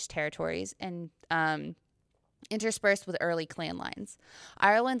Pictish territories and interspersed with early clan lines.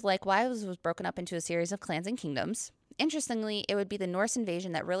 Ireland likewise was broken up into a series of clans and kingdoms. Interestingly, it would be the Norse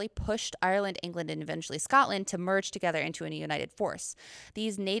invasion that really pushed Ireland, England, and eventually Scotland to merge together into a united force.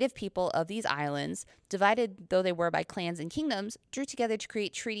 These native people of these islands, divided though they were by clans and kingdoms, drew together to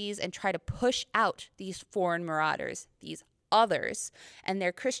create treaties and try to push out these foreign marauders, these others. And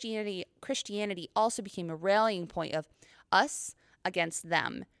their Christianity also became a rallying point of us against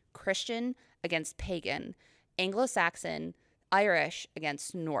them, Christian against pagan, Anglo-Saxon, Irish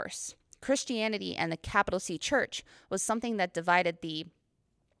against Norse. Christianity and the capital C church was something that divided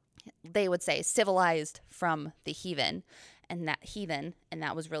they would say, civilized from the heathen, and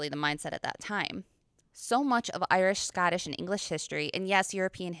that was really the mindset at that time. So much of Irish, Scottish, and English history, and yes,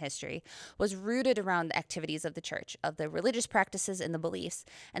 European history, was rooted around the activities of the church, of the religious practices and the beliefs,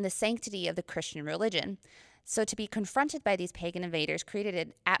 and the sanctity of the Christian religion. So to be confronted by these pagan invaders created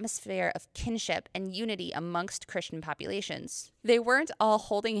an atmosphere of kinship and unity amongst Christian populations. They weren't all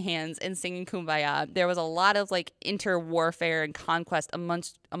holding hands and singing Kumbaya. There was a lot of inter-warfare and conquest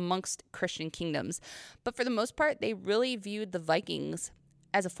amongst Christian kingdoms. But for the most part, they really viewed the Vikings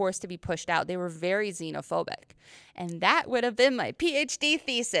as a force to be pushed out. They were very xenophobic. And that would have been my PhD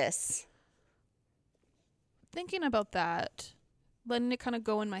thesis. Thinking about that, letting it kind of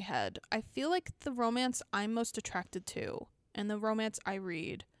go in my head, I feel like the romance I'm most attracted to and the romance I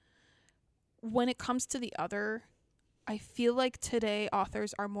read, when it comes to the other, I feel like today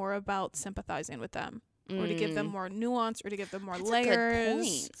authors are more about sympathizing with them or to give them more nuance or to give them more layers. That's a good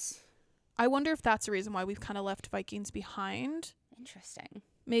point. I wonder if that's the reason why we've kind of left Vikings behind. Interesting.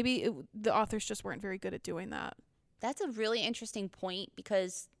 Maybe the authors just weren't very good at doing that. That's a really interesting point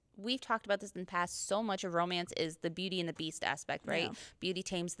because we've talked about this in the past. So much of romance is the Beauty and the Beast aspect, right? Yeah. Beauty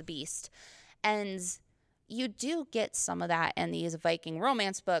tames the beast. And you do get some of that in these Viking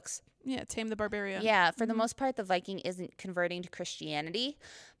romance books. Yeah, Tame the Barbarian. Yeah, for the most part, the Viking isn't converting to Christianity,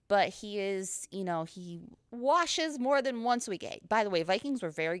 but he is, he washes more than once a week. By the way, Vikings were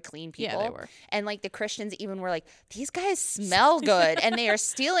very clean people. Yeah, they were. And the Christians even were like, these guys smell good. And they are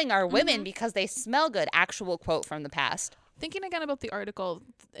stealing our women because they smell good. Actual quote from the past. Thinking again about the article,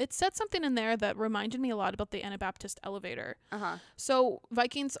 it said something in there that reminded me a lot about the Anabaptist elevator. So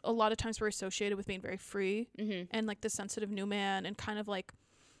Vikings a lot of times were associated with being very free and the sensitive new man and kind of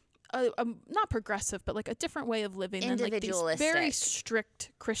not progressive, but a different way of living than these very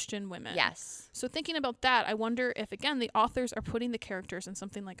strict Christian women. Yes. So thinking about that, I wonder if, again, the authors are putting the characters in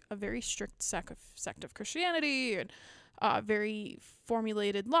something like a very strict sect of Christianity and very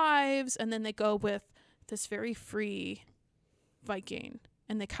formulated lives, and then they go with this very free Viking,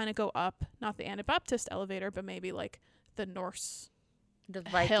 and they kind of go up, not the Anabaptist elevator, but maybe the Norse. The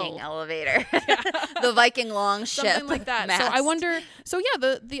Viking elevator. The Viking long ship. Something like that. Mast. So I wonder,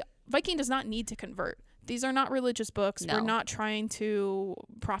 the Viking does not need to convert. These are not religious books. No. We're not trying to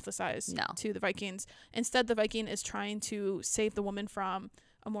prophesize to the Vikings. Instead, the Viking is trying to save the woman from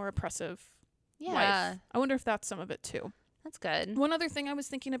a more oppressive life. I wonder if that's some of it too. That's good. One other thing I was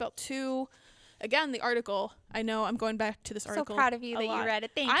thinking about too, again, the article, I know I'm going back to this article. So proud of you that you read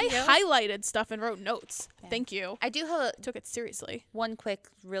it. Thank you. I highlighted stuff and wrote notes. Yeah. Thank you. I do took it seriously. One quick,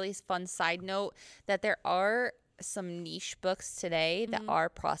 really fun side note that there are some niche books today that are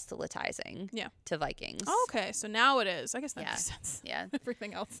proselytizing to Vikings. Oh, okay. So now it is. I guess that makes sense. Yeah.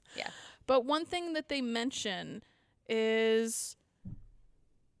 Everything else. Yeah. But one thing that they mention is,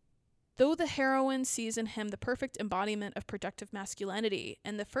 though the heroine sees in him the perfect embodiment of projective masculinity,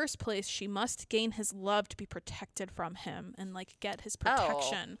 in the first place, she must gain his love to be protected from him and get his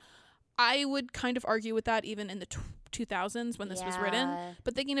protection. I would kind of argue with that even in the 2000s when this was written. Yeah.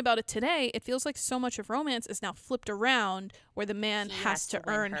 But thinking about it today, it feels like so much of romance is now flipped around where the man He has to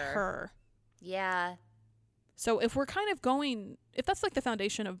win earn her. Yeah. So if we're kind of going, if that's like the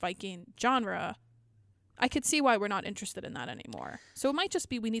foundation of Viking genre, I could see why we're not interested in that anymore. So it might just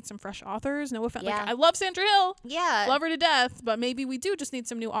be we need some fresh authors. No offense. Yeah. Like, I love Sandra Hill. Yeah. Love her to death. But maybe we do just need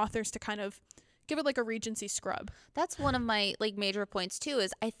some new authors to kind of give it like a Regency scrub. That's one of my like major points too,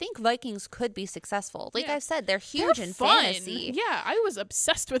 is I think Vikings could be successful. Like Yeah. I've said, they're huge They're in fun. fantasy. Yeah, I was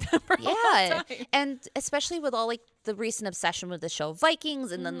obsessed with them for a long Yeah. time. And especially with all like the recent obsession with the show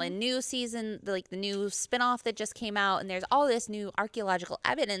Vikings, and then the new season, the new spinoff that just came out, and there's all this new archaeological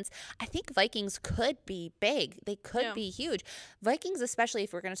evidence. I think Vikings could be big. They could Yeah. be huge. Vikings, especially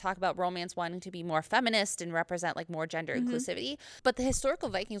if we're going to talk about romance wanting to be more feminist and represent like more gender inclusivity. But the historical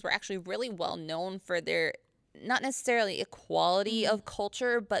Vikings were actually really well known for their not necessarily equality of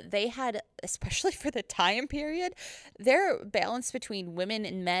culture, but they had, especially for the time period, their balance between women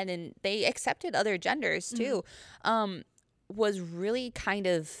and men, and they accepted other genders too, was really kind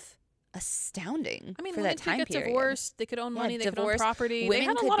of astounding. I mean, for women that could time get period. divorced. They could own money. They could own property. Women they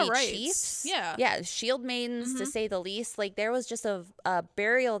had could a lot be of rights. chiefs. Yeah. Yeah, shield maidens, to say the least. Like there was just a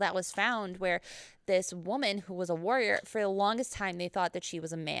burial that was found where this woman who was a warrior, for the longest time they thought that she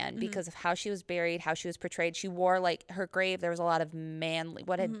was a man because of how she was buried, how she was portrayed. She wore like her grave, there was a lot of manly,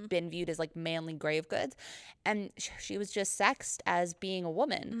 what had been viewed as like manly grave goods, and she was just sexed as being a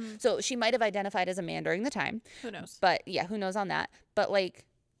woman. So she might have identified as a man during the time, Who knows? but yeah, who knows on that. But like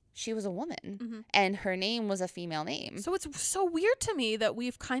she was a woman and her name was a female name. So it's so weird to me that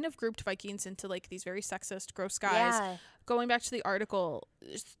we've kind of grouped Vikings into like these very sexist, gross guys. Yeah. Going back to the article,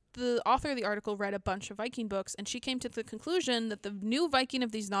 the author of the article read a bunch of Viking books, and she came to the conclusion that the new Viking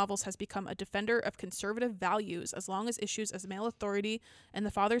of these novels has become a defender of conservative values as long as issues as male authority and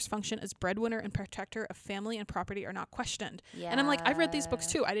the father's function as breadwinner and protector of family and property are not questioned. And I'm like, I've read these books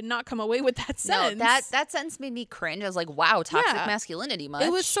too. I did not come away with that sentence. No, that sentence made me cringe. I was like, wow, toxic Yeah. masculinity much.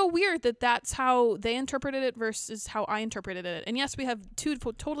 It was so weird that that's how they interpreted it versus how I interpreted it. And yes, we have two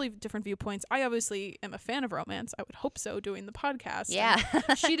totally different viewpoints. I obviously am a fan of romance. I would hope so doing the podcast. Yeah.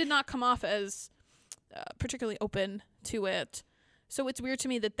 And she did not come off as particularly open to it. So it's weird to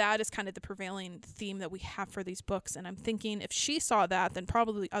me that that is kind of the prevailing theme that we have for these books. And I'm thinking if she saw that, then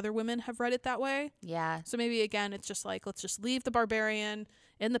probably other women have read it that way. Yeah. So maybe, again, it's just like, let's just leave the barbarian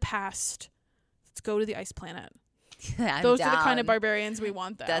in the past. Let's go to the ice planet. Those are the kind of barbarians we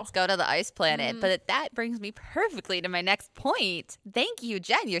want, though. Let's go to the ice planet. But that brings me perfectly to my next point. Thank you,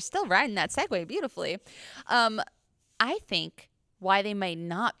 Jen. You're still riding that segue beautifully. I think why they might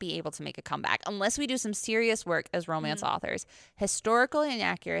not be able to make a comeback unless we do some serious work as romance authors: historical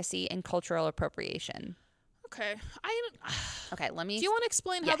inaccuracy and cultural appropriation. Okay. Okay, let me. Do you want to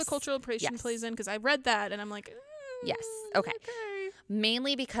explain how the Yes. cultural appropriation Yes. plays in? Because I read that and I'm like, Yes. Okay.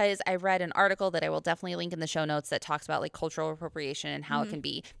 Mainly because I read an article that I will definitely link in the show notes that talks about like cultural appropriation and how it can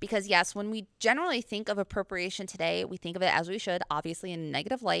be. Because yes, when we generally think of appropriation today, we think of it, as we should, obviously in a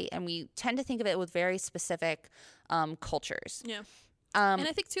negative light, and we tend to think of it with very specific cultures. Yeah. And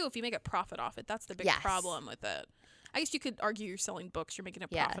I think, too, if you make a profit off it, that's the big Yes. problem with it. I guess you could argue you're selling books, you're making a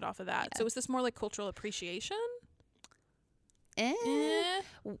Yeah. profit off of that. So is this more like cultural appreciation? Eh.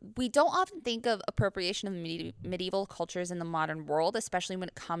 We don't often think of appropriation of medieval cultures in the modern world, especially when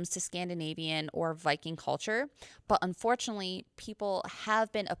it comes to Scandinavian or Viking culture. But unfortunately, people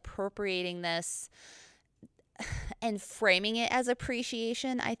have been appropriating this and framing it as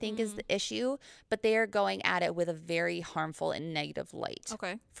appreciation, I think, is the issue. But they are going at it with a very harmful and negative light.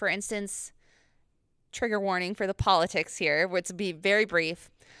 Okay. For instance, trigger warning for the politics here, which to be very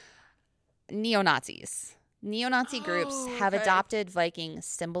brief, neo-Nazis. Neo-Nazi groups have okay. adopted Viking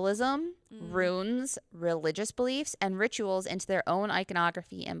symbolism, runes, religious beliefs, and rituals into their own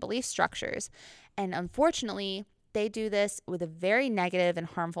iconography and belief structures. And unfortunately, they do this with a very negative and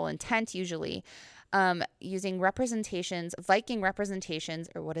harmful intent, usually, using representations, Viking representations,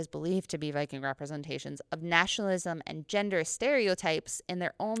 or what is believed to be Viking representations, of nationalism and gender stereotypes in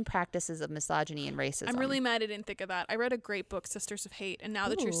their own practices of misogyny and racism. I'm really mad I didn't think of that. I read a great book, Sisters of Hate, and now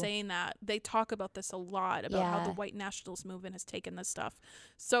that you're Ooh. saying that, they talk about this a lot, about how the Yeah. white nationalist movement has taken this stuff.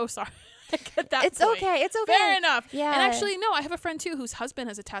 So sorry. I get that It's point. okay. It's okay. Fair enough. Yeah. And actually, no, I have a friend, too, whose husband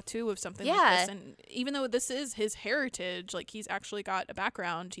has a tattoo of something like Yeah. this. And even though this is his heritage, like, he's actually got a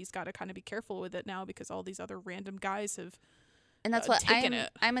background, he's got to kind of be careful with it now because all these other random guys have And that's what taken it.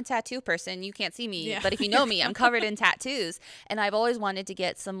 I'm a tattoo person. You can't see me, Yeah. but if you know me, I'm covered in tattoos. And I've always wanted to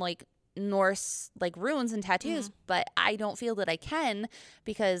get some like Norse like runes and tattoos, but I don't feel that I can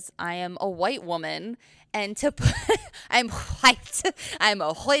because I am a white woman, and to put I'm white. I'm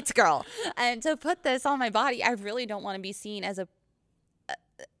a white girl, and to put this on my body, I really don't want to be seen as a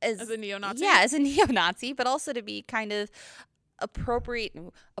neo-Nazi. Yeah, as a neo-Nazi, but also to be kind of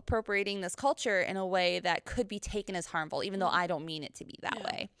appropriating this culture in a way that could be taken as harmful, even though I don't mean it to be that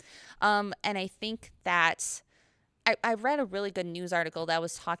way. And I think that I read a really good news article that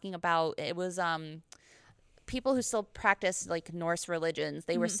was talking about, it was people who still practice like Norse religions.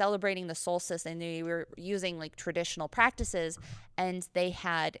 They were celebrating the solstice and they were using like traditional practices, and they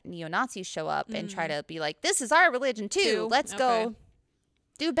had neo-Nazis show up and try to be like, this is our religion too. Let's go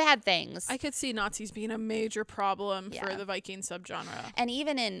do bad things. I could see Nazis being a major problem for the Viking subgenre. And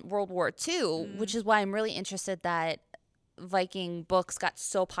even in World War II, which is why I'm really interested that Viking books got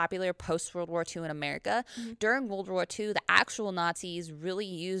so popular post World War II in America. During World War II, the actual Nazis really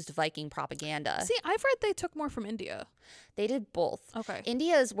used Viking propaganda. See, I've read they took more from India. They did both. Okay.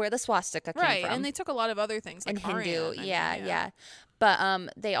 India is where the swastika came from. And they took a lot of other things like and Hindu. Aryan Yeah.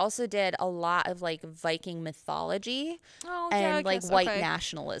 But they also did a lot of like Viking mythology and like white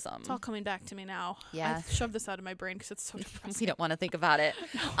nationalism. It's all coming back to me now. Yeah. I've shoved this out of my brain because it's so depressing. We don't want to think about it.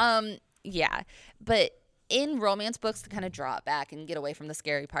 Yeah. But in romance books, to kind of draw it back and get away from the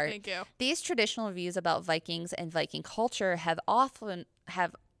scary part, Thank you. These traditional views about Vikings and Viking culture have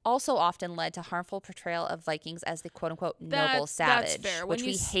also often led to harmful portrayal of Vikings as the quote-unquote noble savage, that's fair. which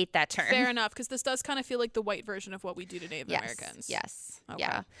we hate that term. Fair enough, because this does kind of feel like the white version of what we do to Native Americans. Yes. Okay.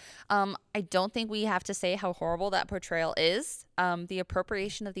 Yeah. I don't think we have to say how horrible that portrayal is. The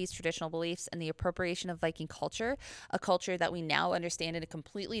appropriation of these traditional beliefs and the appropriation of Viking culture, a culture that we now understand in a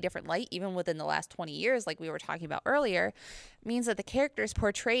completely different light, even within the last 20 years, like we were talking about earlier, means that the characters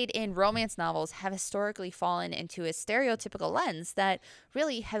portrayed in romance novels have historically fallen into a stereotypical lens that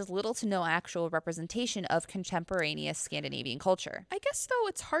really has little to no actual representation of contemporaneous Scandinavian culture. I guess, though,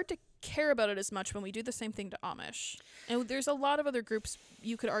 it's hard to care about it as much when we do the same thing to Amish. And there's a lot of other groups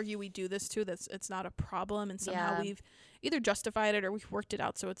you could argue we do this to, that's it's not a problem, and somehow we've either justified it or we've worked it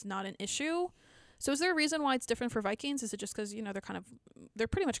out so it's not an issue. So is there a reason why it's different for Vikings? Is it just because, they're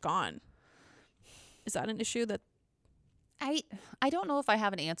pretty much gone? Is that an issue that I don't know if I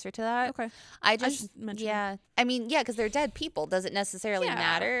have an answer to that. Okay. I just mentioned I mean, because they're dead people. Does it necessarily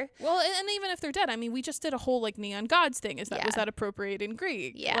matter? Well, and even if they're dead, I mean, we just did a whole like neon gods thing. Was that appropriate in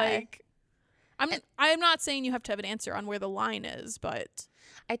Greek? Yeah. Like, I'm not saying you have to have an answer on where the line is, but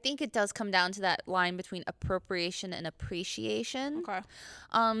I think it does come down to that line between appropriation and appreciation. Okay.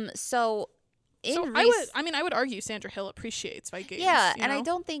 I would argue Sandra Hill appreciates Vikings. Yeah, and I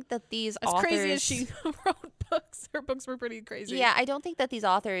don't think that these authors, crazy as she wrote books, her books were pretty crazy. Yeah, I don't think that these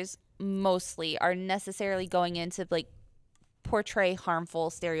authors mostly are necessarily going into like portray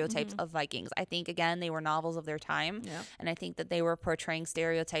harmful stereotypes of Vikings. I think, again, they were novels of their time, and I think that they were portraying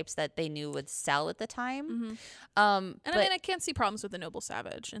stereotypes that they knew would sell at the time. I can't see problems with the noble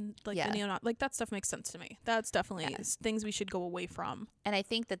savage and like the neo-Nazi. Like, that stuff makes sense to me. That's definitely things we should go away from. And I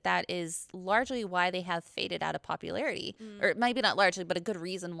think that is largely why they have faded out of popularity. Or maybe not largely, but a good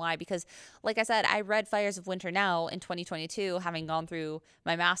reason why. Because, like I said, I read Fires of Winter Now in 2022, having gone through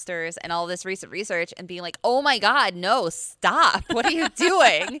my master's and all this recent research and being like, oh my God, no, stop. What are you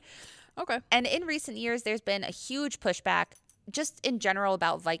doing? Okay. And in recent years, there's been a huge pushback just in general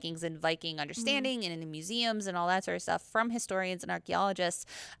about Vikings and Viking understanding and in museums and all that sort of stuff from historians and archaeologists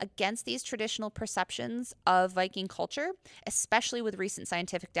against these traditional perceptions of Viking culture, especially with recent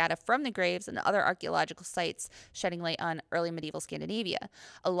scientific data from the graves and other archaeological sites shedding light on early medieval Scandinavia.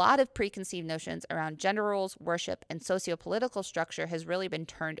 A lot of preconceived notions around gender roles, worship, and socio-political structure has really been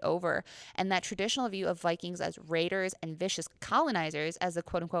turned over, and that traditional view of Vikings as raiders and vicious colonizers as the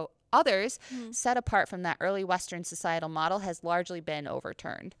quote-unquote others set apart from that early Western societal model has largely been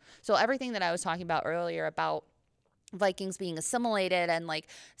overturned. So everything that I was talking about earlier about Vikings being assimilated and like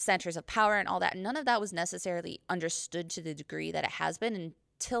centers of power and all that, none of that was necessarily understood to the degree that it has been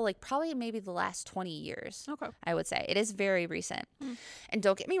until like probably maybe the last 20 years. Okay. I would say. It is very recent. And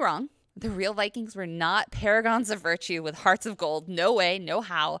don't get me wrong, the real Vikings were not paragons of virtue with hearts of gold. No way, no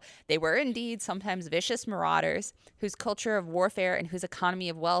how. They were indeed sometimes vicious marauders whose culture of warfare and whose economy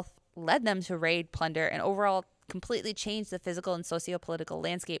of wealth led them to raid, plunder, and overall completely change the physical and socio-political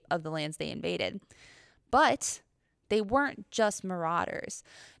landscape of the lands they invaded. But they weren't just marauders.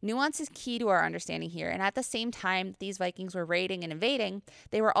 Nuance is key to our understanding here, and at the same time these Vikings were raiding and invading,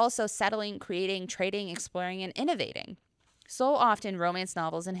 they were also settling, creating, trading, exploring, and innovating. So often, romance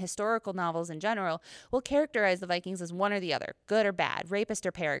novels and historical novels in general will characterize the Vikings as one or the other, good or bad, rapist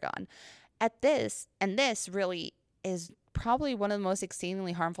or paragon. This really is probably one of the most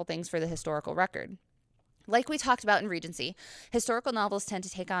exceedingly harmful things for the historical record. Like we talked about in Regency, historical novels tend to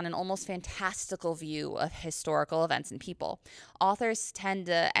take on an almost fantastical view of historical events and people. Authors tend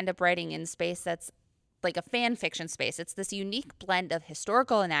to end up writing in space that's like a fan fiction space. It's this unique blend of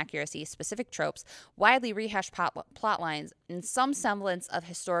historical inaccuracy, specific tropes, widely rehashed plot lines, and some semblance of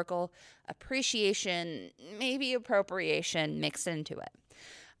historical appreciation, maybe appropriation mixed into it.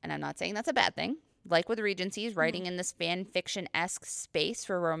 And I'm not saying that's a bad thing. Like with Regency's, writing in this fan fiction-esque space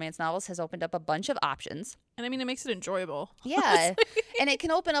for romance novels has opened up a bunch of options. And I mean, it makes it enjoyable. Yeah. And it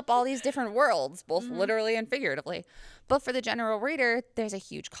can open up all these different worlds, both literally and figuratively. But for the general reader, there's a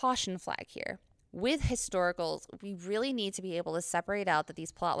huge caution flag here. With historicals, we really need to be able to separate out that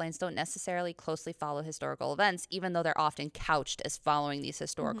these plot lines don't necessarily closely follow historical events, even though they're often couched as following these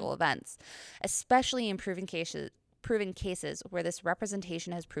historical events, especially in proven cases where this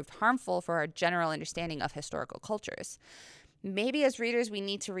representation has proved harmful for our general understanding of historical cultures. Maybe as readers, we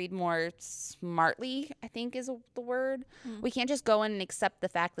need to read more smartly, I think is the word. We can't just go in and accept the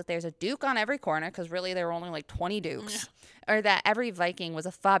fact that there's a duke on every corner, because really there were only like 20 dukes, or that every Viking was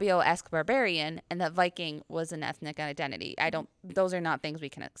a Fabio-esque barbarian and that Viking was an ethnic identity. Those are not things we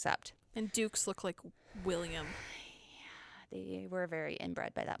can accept. And dukes look like William. They were very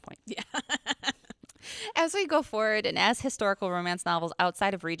inbred by that point. Yeah. As we go forward and as historical romance novels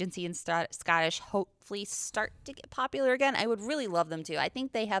outside of Regency and Scottish hopefully start to get popular again, I would really love them to. I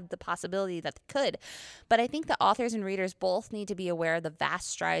think they have the possibility that they could. But I think the authors and readers both need to be aware of the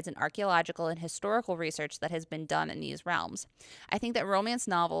vast strides in archaeological and historical research that has been done in these realms. I think that romance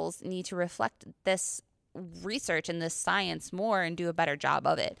novels need to reflect this research and this science more and do a better job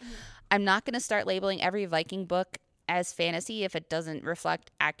of it. I'm not going to start labeling every Viking book as fantasy if it doesn't reflect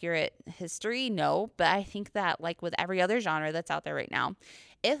accurate history, no. But I think that, like with every other genre that's out there right now,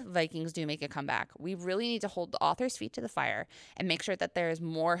 if Vikings do make a comeback, we really need to hold the author's feet to the fire and make sure that there is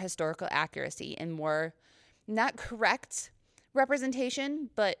more historical accuracy and more, not correct representation,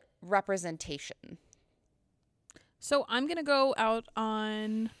 but representation. So I'm going to go out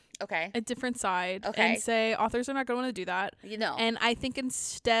on a different side and say authors are not going to want to do that. And I think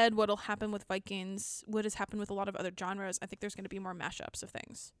instead what'll happen with Vikings, what has happened with a lot of other genres, I think there's going to be more mashups of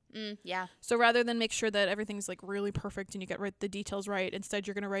things. Yeah. So rather than make sure that everything's like really perfect and you get the details right, instead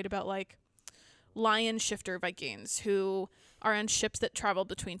you're going to write about like lion shifter Vikings who are on ships that travel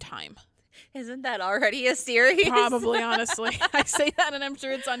between time. Isn't that already a series? Probably, honestly. I say that and I'm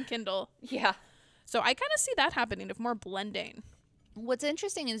sure it's on Kindle. Yeah. So I kind of see that happening, of more blending. What's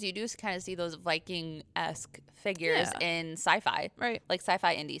interesting is you do kind of see those Viking-esque figures in sci-fi. Right. Like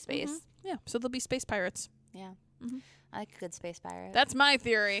sci-fi indie space. Yeah. So there'll be space pirates. Yeah. I like a good space pirate. That's my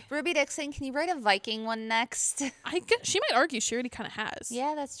theory. Ruby Dixon, can you write a Viking one next? She might argue she already kind of has.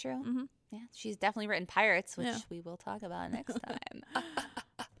 Yeah, that's true. Yeah, she's definitely written pirates, which we will talk about next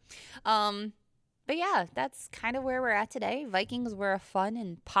time. But yeah, that's kind of where we're at today. Vikings were a fun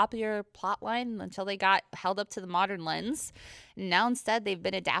and popular plotline until they got held up to the modern lens. Now instead, they've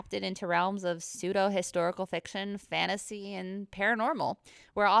been adapted into realms of pseudo-historical fiction, fantasy, and paranormal,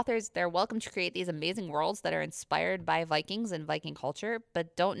 where authors, they're welcome to create these amazing worlds that are inspired by Vikings and Viking culture,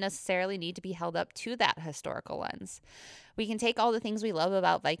 but don't necessarily need to be held up to that historical lens. We can take all the things we love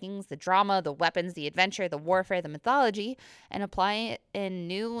about Vikings, the drama, the weapons, the adventure, the warfare, the mythology, and apply it in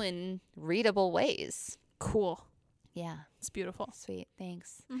new and readable ways. Cool. Yeah. It's beautiful. Sweet.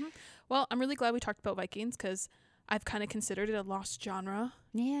 Thanks. Well, I'm really glad we talked about Vikings because I've kind of considered it a lost genre,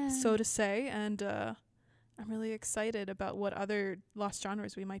 yeah, so to say, and I'm really excited about what other lost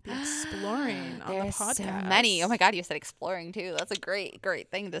genres we might be exploring on the podcast. So many. Oh my God, you said exploring too. That's a great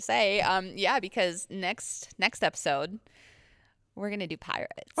thing to say. Yeah, because next episode we're gonna do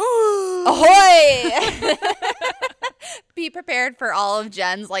pirates. Ahoy! Be prepared for all of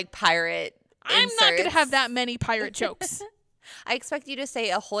Jen's like pirate. I'm not gonna have that many pirate jokes. I expect you to say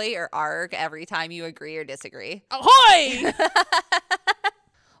ahoy or arg every time you agree or disagree. Ahoy!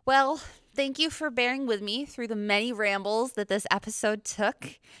 Well, thank you for bearing with me through the many rambles that this episode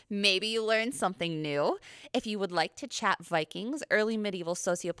took. Maybe you learned something new. If you would like to chat Vikings, early medieval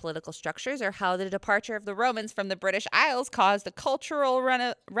sociopolitical structures, or how the departure of the Romans from the British Isles caused a cultural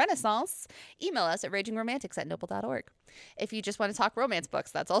renaissance, email us at ragingromantics@noble.org. If you just want to talk romance books,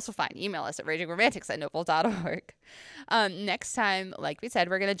 that's also fine. Email us at ragingromantics@noble.org. Next time, like we said,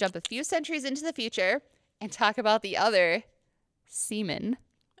 we're going to jump a few centuries into the future and talk about the other seamen.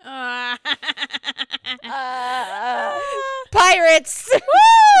 Pirates!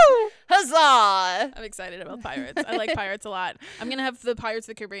 Woo! Huzzah! I'm excited about pirates. I like pirates a lot. I'm going to have the Pirates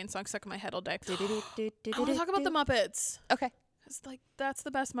of the Caribbean song stuck in my head all day. I want to talk about the Muppets. Okay. It's like, that's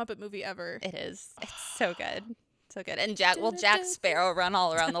the best Muppet movie ever. It is. It's so good. So good. And Jack Sparrow run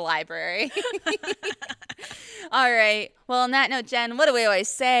all around the library. All right. Well, on that note, Jen, what do we always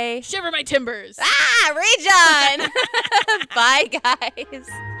say? Shiver my timbers. Reach on. Bye, guys.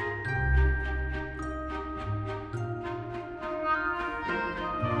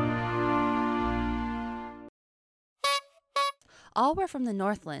 All were from the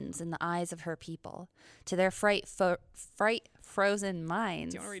Northlands in the eyes of her people, to their fright frozen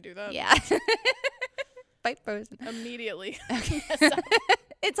minds. Do you want to redo that? Yeah. Fright frozen. Immediately. Okay.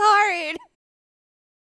 It's hard.